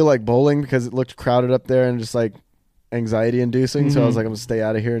didn't feel like bowling because it looked crowded up there and just like anxiety inducing. So I was like, I'm going to stay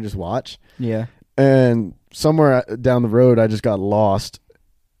out of here and just watch. Yeah. And somewhere down the road, I just got lost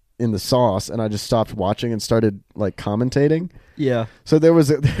in the sauce and I just stopped watching and started like commentating. Yeah. So there was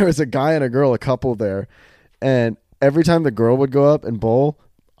a guy and a girl, a couple there. And every time the girl would go up and bowl,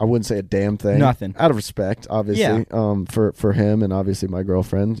 I wouldn't say a damn thing. Nothing. Out of respect, obviously, for him and obviously my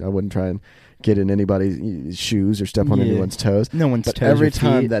girlfriend. I wouldn't try and get in anybody's shoes or step on anyone's toes. No one's but toes. Every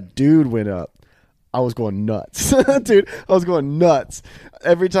time that dude went up, I was going nuts. Dude, I was going nuts.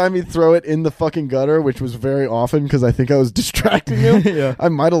 Every time he'd throw it in the fucking gutter, which was very often because I think I was distracting him. Yeah. I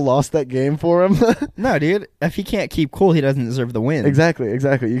might have lost that game for him. No, dude. If he can't keep cool, he doesn't deserve the win. Exactly. You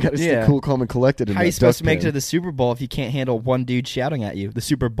got to stay cool, calm, and collected. How are you supposed to make it to the Super Bowl if you can't handle one dude shouting at you? The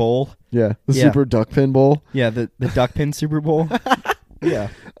Super Bowl? Yeah, the Super Duck Pin Bowl. Yeah, the Duck Pin Super Bowl. Yeah.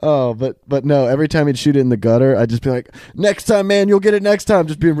 Oh, but no, every time he'd shoot it in the gutter, I'd just be like, next time, man, you'll get it next time.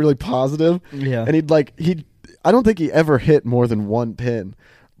 Just being really positive. Yeah. And I don't think he ever hit more than one pin.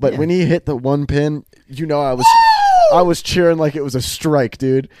 But when he hit the one pin, I was cheering like it was a strike,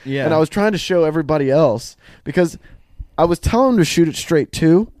 dude. Yeah. And I was trying to show everybody else because I was telling him to shoot it straight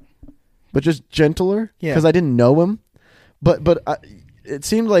too, but just gentler because I didn't know him. But it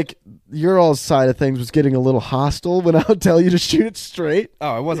seemed like your all's side of things was getting a little hostile when I would tell you to shoot it straight.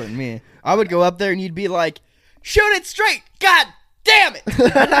 Oh, it wasn't me. I would go up there and you'd be like, shoot it straight. God damn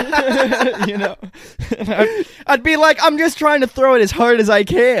it. You know, I'd be like, I'm just trying to throw it as hard as I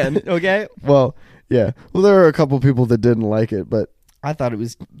can. Okay. Well, yeah. Well, there were a couple people that didn't like it, but I thought it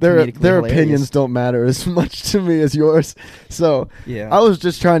was their hilarious. opinions don't matter as much to me as yours. So yeah. I was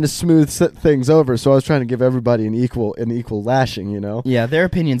just trying to smooth things over. So I was trying to give everybody an equal lashing, you know? Yeah, their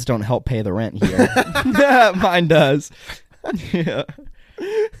opinions don't help pay the rent here. Mine does. Yeah.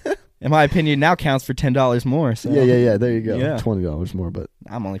 And my opinion now counts for $10 more. So. Yeah. There you go. Yeah. $20 more, but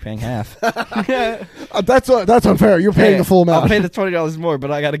I'm only paying half. That's unfair. You're paying the full amount. I'll pay the $20 more,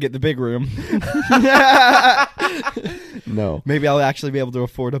 but I got to get the big room. No. Maybe I'll actually be able to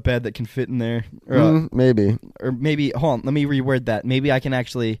afford a bed that can fit in there. Maybe. Or maybe, hold on, let me reword that. Maybe I can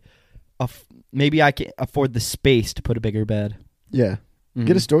actually, maybe I can afford the space to put a bigger bed. Yeah. Mm-hmm.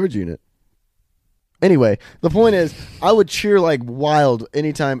 Get a storage unit. Anyway, the point is, I would cheer like wild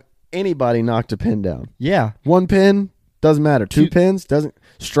anytime anybody knocked a pin down. Yeah. One pin, doesn't matter. Two pins, doesn't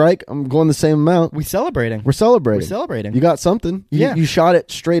strike. I'm going the same amount. We're celebrating. We're celebrating. You got something. You shot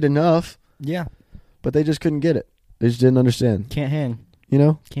it straight enough. Yeah. But they just couldn't get it. They just didn't understand. Can't hang. You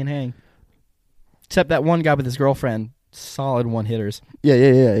know? Can't hang. Except that one guy with his girlfriend. Solid one hitters.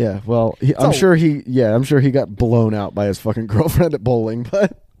 Yeah. Well, I'm sure he got blown out by his fucking girlfriend at bowling,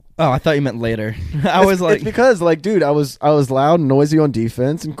 but oh, I thought you meant later. It's because like, dude, I was loud and noisy on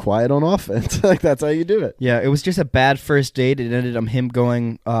defense and quiet on offense. Like that's how you do it. Yeah, it was just a bad first date. It ended up him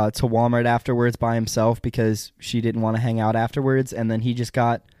going to Walmart afterwards by himself because she didn't want to hang out afterwards, and then he just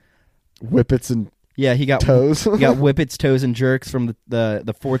got Whippets and he got toes. He got Whippets, toes, and jerks from the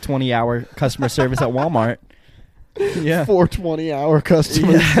 420-hour customer service at Walmart. Yeah, 420-hour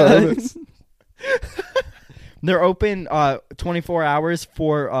customer service. They're open 24 hours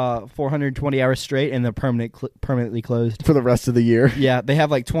for 420 hours straight, and they're permanently closed for the rest of the year. Yeah, they have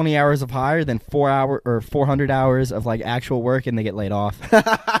like 20 hours of hire, then 400 hours of like actual work, and they get laid off.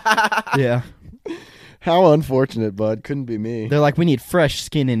 Yeah. How unfortunate, bud. Couldn't be me. They're like, we need fresh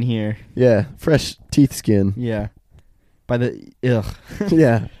skin in here. Yeah, fresh teeth skin. Yeah. Ugh.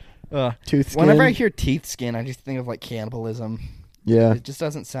 Yeah. Tooth skin. Whenever I hear teeth skin, I just think of like cannibalism. Yeah. It just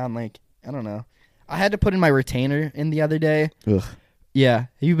doesn't sound like, I don't know. I had to put in my retainer in the other day. Ugh. Yeah.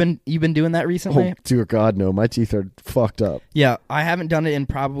 You've been doing that recently? Oh, dear God, no. My teeth are fucked up. Yeah. I haven't done it in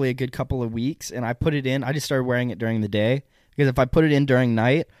probably a good couple of weeks, and I put it in. I just started wearing it during the day because if I put it in during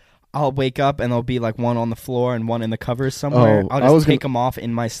night, I'll wake up and there'll be like one on the floor and one in the covers somewhere. Oh, I'll just take them off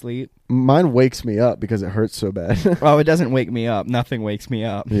in my sleep. Mine wakes me up because it hurts so bad. Oh, it doesn't wake me up. Nothing wakes me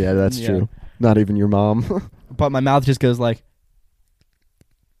up. Yeah, that's true. Not even your mom. But my mouth just goes like,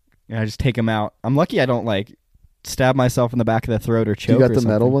 and I just take them out. I'm lucky I don't like stab myself in the back of the throat or choke. You got or the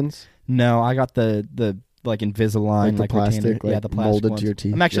metal something. ones? No, I got the like Invisalign, Like the plastic, retainer. like the plastic molded ones. to your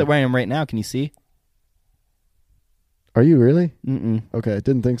teeth. I'm actually wearing them right now. Can you see? Are you really? Mm-mm. Okay,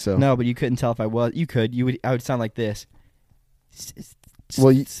 didn't think so. No, but you couldn't tell if I was. You could. You would. I would sound like this.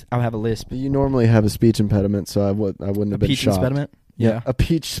 Well, I would have a lisp. You normally have a speech impediment, so I wouldn't have been Peach shocked. impediment. Yeah. A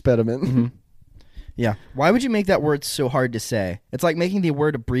peach impediment. Mm-hmm. Yeah. Why would you make that word so hard to say? It's like making the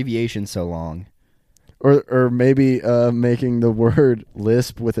word abbreviation so long. Or maybe making the word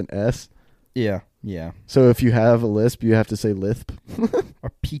lisp with an S. Yeah. Yeah. So if you have a lisp, you have to say lisp.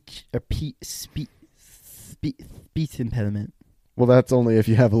 Speech impediment. Well, that's only if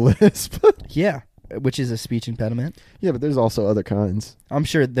you have a lisp. Yeah. Which is a speech impediment. Yeah, but there's also other kinds. I'm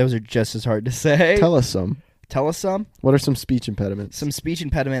sure those are just as hard to say. Tell us some. Tell us some. What are some speech impediments? Some speech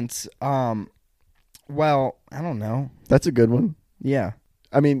impediments. Well, I don't know. That's a good one. Yeah.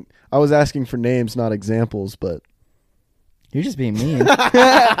 I mean, I was asking for names, not examples, but You're just being mean. These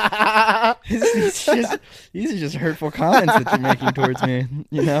are just hurtful comments that you're making towards me.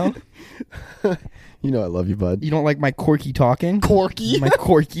 You know? you know I love you, bud. You don't like my corky talking? Corky? My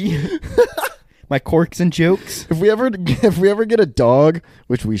corky. My corks and jokes. If we ever get a dog,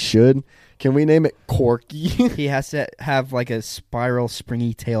 which we should, can we name it Corky? He has to have like a spiral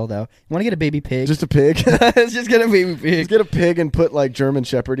springy tail though. You want to get a baby pig? Just a pig? Let's just get a baby pig. Just get a pig and put like German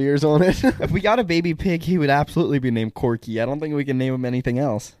Shepherd ears on it. If we got a baby pig, he would absolutely be named Corky. I don't think we can name him anything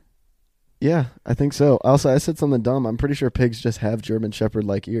else. Yeah, I think so. Also, I said something dumb. I'm pretty sure pigs just have German Shepherd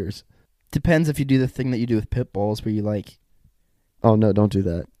like ears. Depends if you do the thing that you do with pit bulls where you like... Oh no, don't do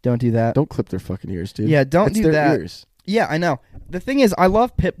that. Don't do that. Don't clip their fucking ears, dude. Yeah, don't It's do their that. Ears. Yeah, I know. The thing is, I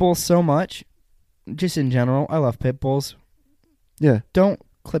love pit bulls so much. Just in general, I love pit bulls. Yeah. Don't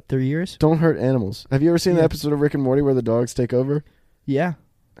clip their ears. Don't hurt animals. Have you ever seen the episode of Rick and Morty where the dogs take over? Yeah.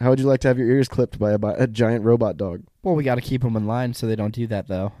 How would you like to have your ears clipped by a giant robot dog? Well, we got to keep them in line so they don't do that,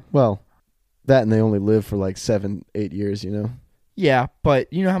 though. Well, that and they only live for like 7-8 years, you know? Yeah,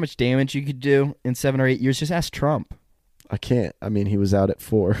 but you know how much damage you could do in 7 or 8 years? Just ask Trump. I can't. I mean, he was out at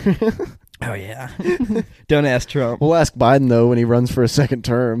 4. Oh, yeah. Don't ask Trump. We'll ask Biden, though, when he runs for a second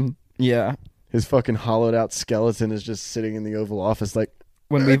term. Yeah. His fucking hollowed out skeleton is just sitting in the Oval Office like,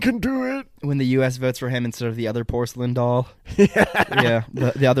 When I can do it. When the U.S. votes for him instead of the other porcelain doll. Yeah.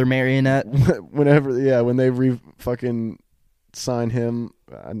 Yeah, the other marionette. When they fucking sign him,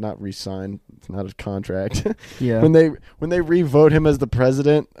 not re-sign, it's not a contract. Yeah. when they re-vote him as the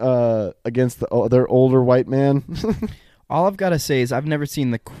president against the other older white man. All I've got to say is I've never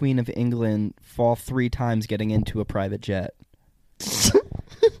seen the Queen of England fall 3 times getting into a private jet.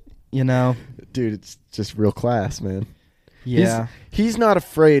 You know? Dude, it's just real class, man. Yeah. He's not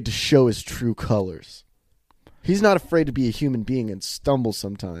afraid to show his true colors. He's not afraid to be a human being and stumble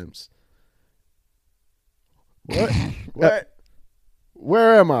sometimes. What?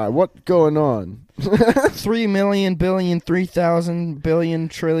 Where am I? What's going on? 3 million, billion, 3,000, billion,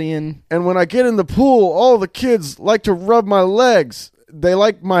 trillion. And when I get in the pool, all the kids like to rub my legs. They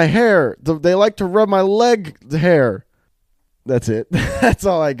like my hair. They like to rub my leg hair. That's it. That's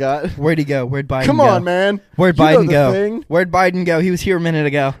all I got. Where'd he go? Where'd Biden go? Come on, man. Where'd You know Biden the go? thing. Where'd Biden go? He was here a minute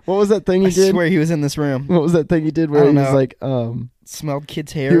ago. What was that thing he I did? swear he was in this room. What was that thing he did I where he don't was know. like, Smelled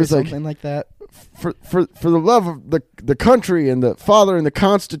kids' hair He or was like- something like that. for the love of the country and the father and the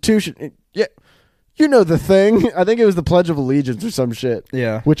Constitution. Yeah, you know the thing. I think it was the Pledge of Allegiance or some shit.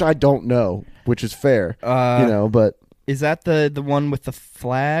 Yeah. Which I don't know, which is fair. But Is that the one with the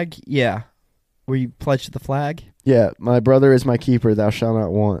flag? Yeah. Where you pledge to the flag? yeah, my brother is my keeper, thou shalt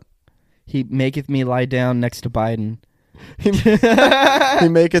not want. He maketh me lie down next to Biden. He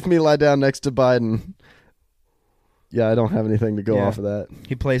maketh me lie down next to Biden. Yeah, I don't have anything to go Yeah. off of that.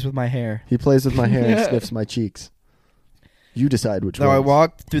 He plays with my hair. He plays with my hair and sniffs my cheeks. You decide which one. Though I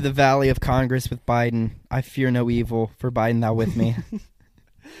walked through the valley of Congress with Biden, I fear no evil, for Biden thou with me.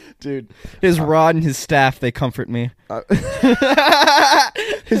 Dude. His rod and his staff, they comfort me.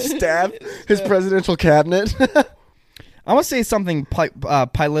 His staff, his presidential cabinet. I want to say something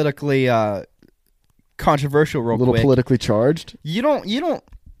politically controversial real A little quick. politically charged. You don't,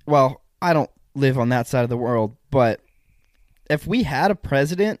 well, I don't live on that side of the world, but if we had a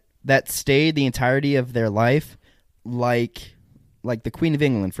president that stayed the entirety of their life, like the Queen of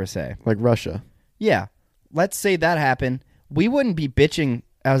England, for say. Like Russia. Yeah. Let's say that happened. We wouldn't be bitching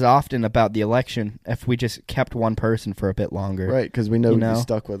as often about the election if we just kept one person for a bit longer. Right, because we know we'd be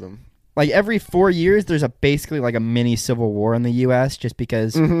stuck with them. Like every 4 years, there's basically like a mini civil war in the U.S. just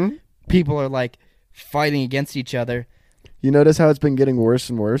because people are like fighting against each other. You notice how it's been getting worse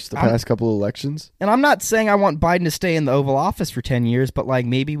and worse the past couple of elections? And I'm not saying I want Biden to stay in the Oval Office for 10 years, but like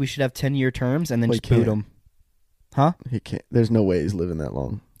maybe we should have 10-year terms and then just boot him. Huh? He can't. There's no way he's living that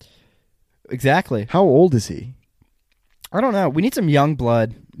long. Exactly. How old is he? I don't know. We need some young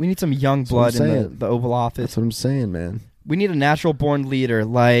blood. We need some young blood in the Oval Office. That's what I'm saying, man. We need a natural-born leader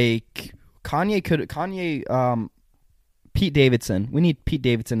like Pete Davidson. We need Pete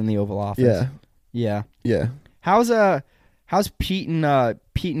Davidson in the Oval Office. Yeah. How's Pete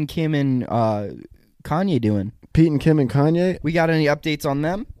and Kim and Kanye doing? Pete and Kim and Kanye? We got any updates on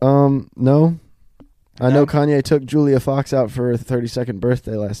them? No. I know Kanye took Julia Fox out for her 32nd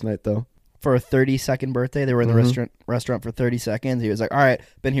birthday last night, though. For a 32nd birthday? They were in the restaurant for 30 seconds. He was like, all right,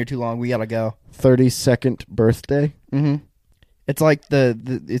 been here too long. We got to go. 32nd birthday? Mm-hmm. It's like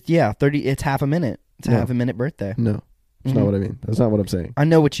it's half a minute. It's a half a minute birthday. No. That's not what I mean. That's not what I'm saying. I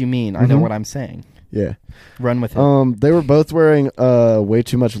know what you mean. I know what I'm saying. Yeah. Run with it. They were both wearing way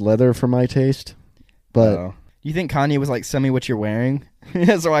too much leather for my taste. But you think Kanye was like, send me what you're wearing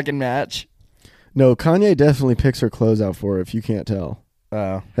so I can match? No, Kanye definitely picks her clothes out for her, if you can't tell.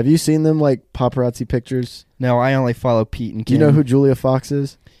 Oh. Have you seen them, like, paparazzi pictures? No, I only follow Pete and Kim. Do you know who Julia Fox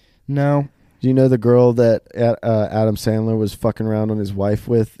is? No. Do you know the girl that Adam Sandler was fucking around on his wife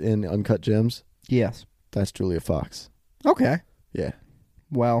with in Uncut Gems? Yes. That's Julia Fox. Okay. Yeah.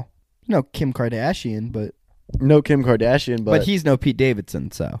 Well, no Kim Kardashian, but... No Kim Kardashian, but... But he's no Pete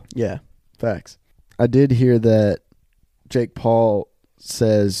Davidson, so... Yeah, facts. I did hear that Jake Paul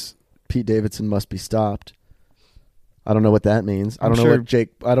says Pete Davidson must be stopped. I don't know what that means. I don't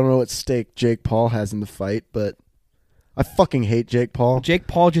know what stake Jake Paul has in the fight, but I fucking hate Jake Paul. Jake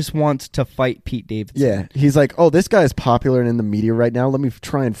Paul just wants to fight Pete Davidson. Yeah, he's like, oh, this guy is popular and in the media right now. Let me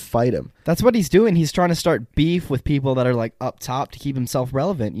try and fight him. That's what he's doing. He's trying to start beef with people that are like up top to keep himself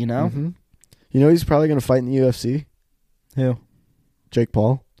relevant, you know? Mm-hmm. You know he's probably going to fight in the UFC? Who? Jake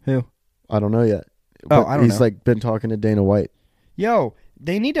Paul. Who? I don't know yet. Oh, I don't know. He's like been talking to Dana White. Yo,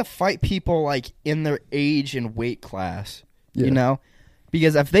 they need to fight people like in their age and weight class, you know?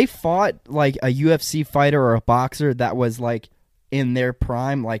 Because if they fought like a UFC fighter or a boxer that was like in their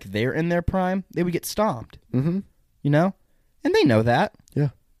prime, like they're in their prime, they would get stomped. Mm-hmm. You know? And they know that. Yeah.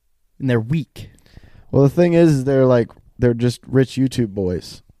 And they're weak. Well, the thing is, they're just rich YouTube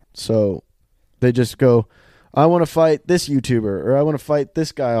boys. So they just go, I want to fight this YouTuber, or I want to fight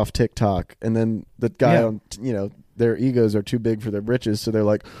this guy off TikTok. And then the guy on, their egos are too big for their britches. So they're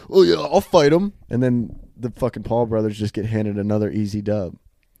like, oh yeah, I'll fight him. And then the fucking Paul brothers just get handed another easy dub.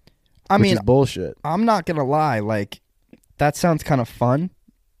 Which is bullshit. I'm not going to lie. Like, that sounds kind of fun.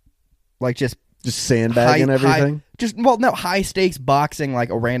 Like, just sandbagging everything? High stakes boxing like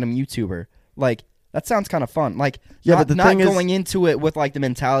a random YouTuber. Like, that sounds kind of fun. Like, but the thing is, going into it with like the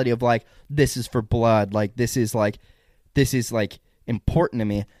mentality of like, this is for blood. Like, this is important to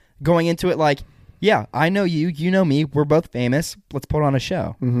me. Going into it like, yeah, I know you. You know me. We're both famous. Let's put on a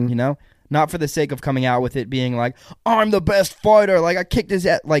show. Mm-hmm. You know? Not for the sake of coming out with it being like, I'm the best fighter. Like, I kicked his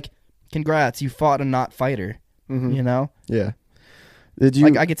ass. Like, congrats. You fought a not fighter. Mm-hmm. You know? Yeah. Did you?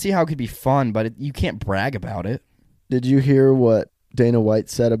 Like, I could see how it could be fun, but you can't brag about it. Did you hear what Dana White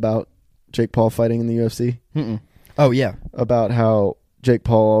said about Jake Paul fighting in the UFC? Mm-mm. Oh, yeah. About how Jake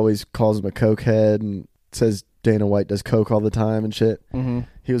Paul always calls him a cokehead and says Dana White does coke all the time and shit. Mm-hmm.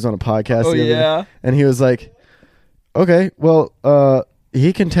 He was on a podcast the other day, and he was like, okay, well,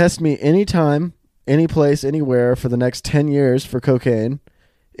 he can test me anytime, any place, anywhere for the next 10 years for cocaine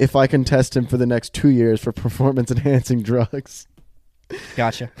if I can test him for the next 2 years for performance-enhancing drugs.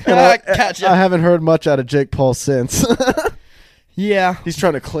 Gotcha. Gotcha. I haven't heard much out of Jake Paul since. Yeah. He's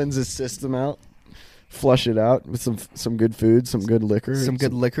trying to cleanse his system out, flush it out with some good food, some good liquor. Some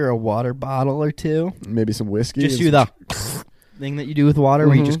good liquor, a water bottle or two. Maybe some whiskey. Just do the thing that you do with water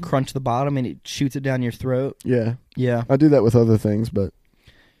where you just crunch the bottom and it shoots it down your throat. Yeah. Yeah. I do that with other things, but...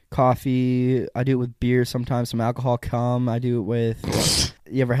 Coffee. I do it with beer sometimes, some alcohol cum. I do it with...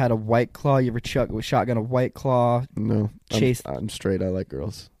 You ever had a White Claw? You ever shotgun a White Claw? No. Chase. I'm straight. I like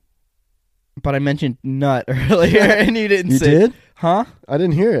girls. But I mentioned nut earlier and you didn't say... You did? Huh? I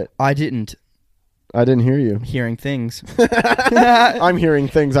didn't hear it. I didn't. I didn't hear you. Hearing things. I'm hearing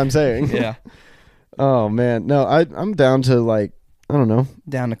things I'm saying. Yeah. Oh, man. No, I'm down to, like, I don't know.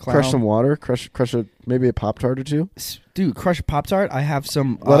 Down to clown. Crush some water. Crush maybe a Pop-Tart or two. Dude, crush a Pop-Tart. I have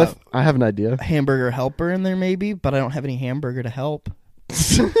some... What if I have an idea? Hamburger helper in there maybe, but I don't have any hamburger to help.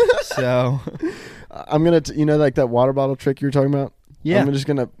 So... I'm going to... like that water bottle trick you were talking about? Yeah. I'm just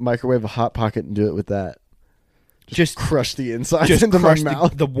gonna microwave a Hot Pocket and do it with that. Just Crush the insides just into crush my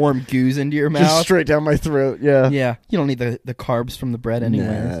mouth. the warm goose into your mouth. Just straight down my throat. Yeah. Yeah. You don't need the carbs from the bread anyways.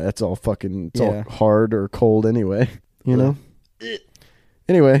 Nah, that's all fucking. It's Yeah. all hard or cold anyway. You know.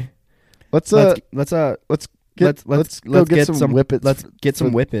 Anyway, let's Let's get some Whippets. Let's get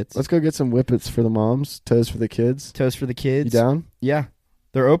some Whippets. Let's go get some Whippets for the moms. Toes for the kids. Toast for the You kids. down? Yeah.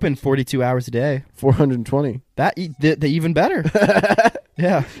 They're open 42 hours a day. 420. That the even better.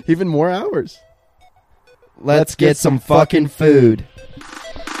 Yeah. Even more hours. Let's get some fucking food.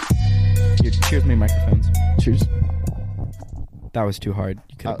 Here, cheers me microphones. Cheers. That was too hard.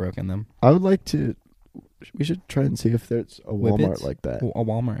 You could have broken them. I would like to. We should try and see if there's a Walmart Whippets? like that. A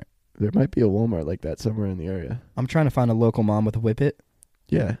Walmart. There might be a Walmart like that somewhere in the area. I'm trying to find a local mom with a Whippet.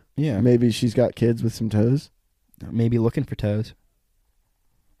 Yeah. Yeah. Maybe she's got kids with some toes. Maybe looking for toes.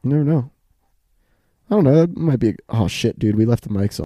 You never know. I don't know. That might be. Oh shit, dude. We left the mics on.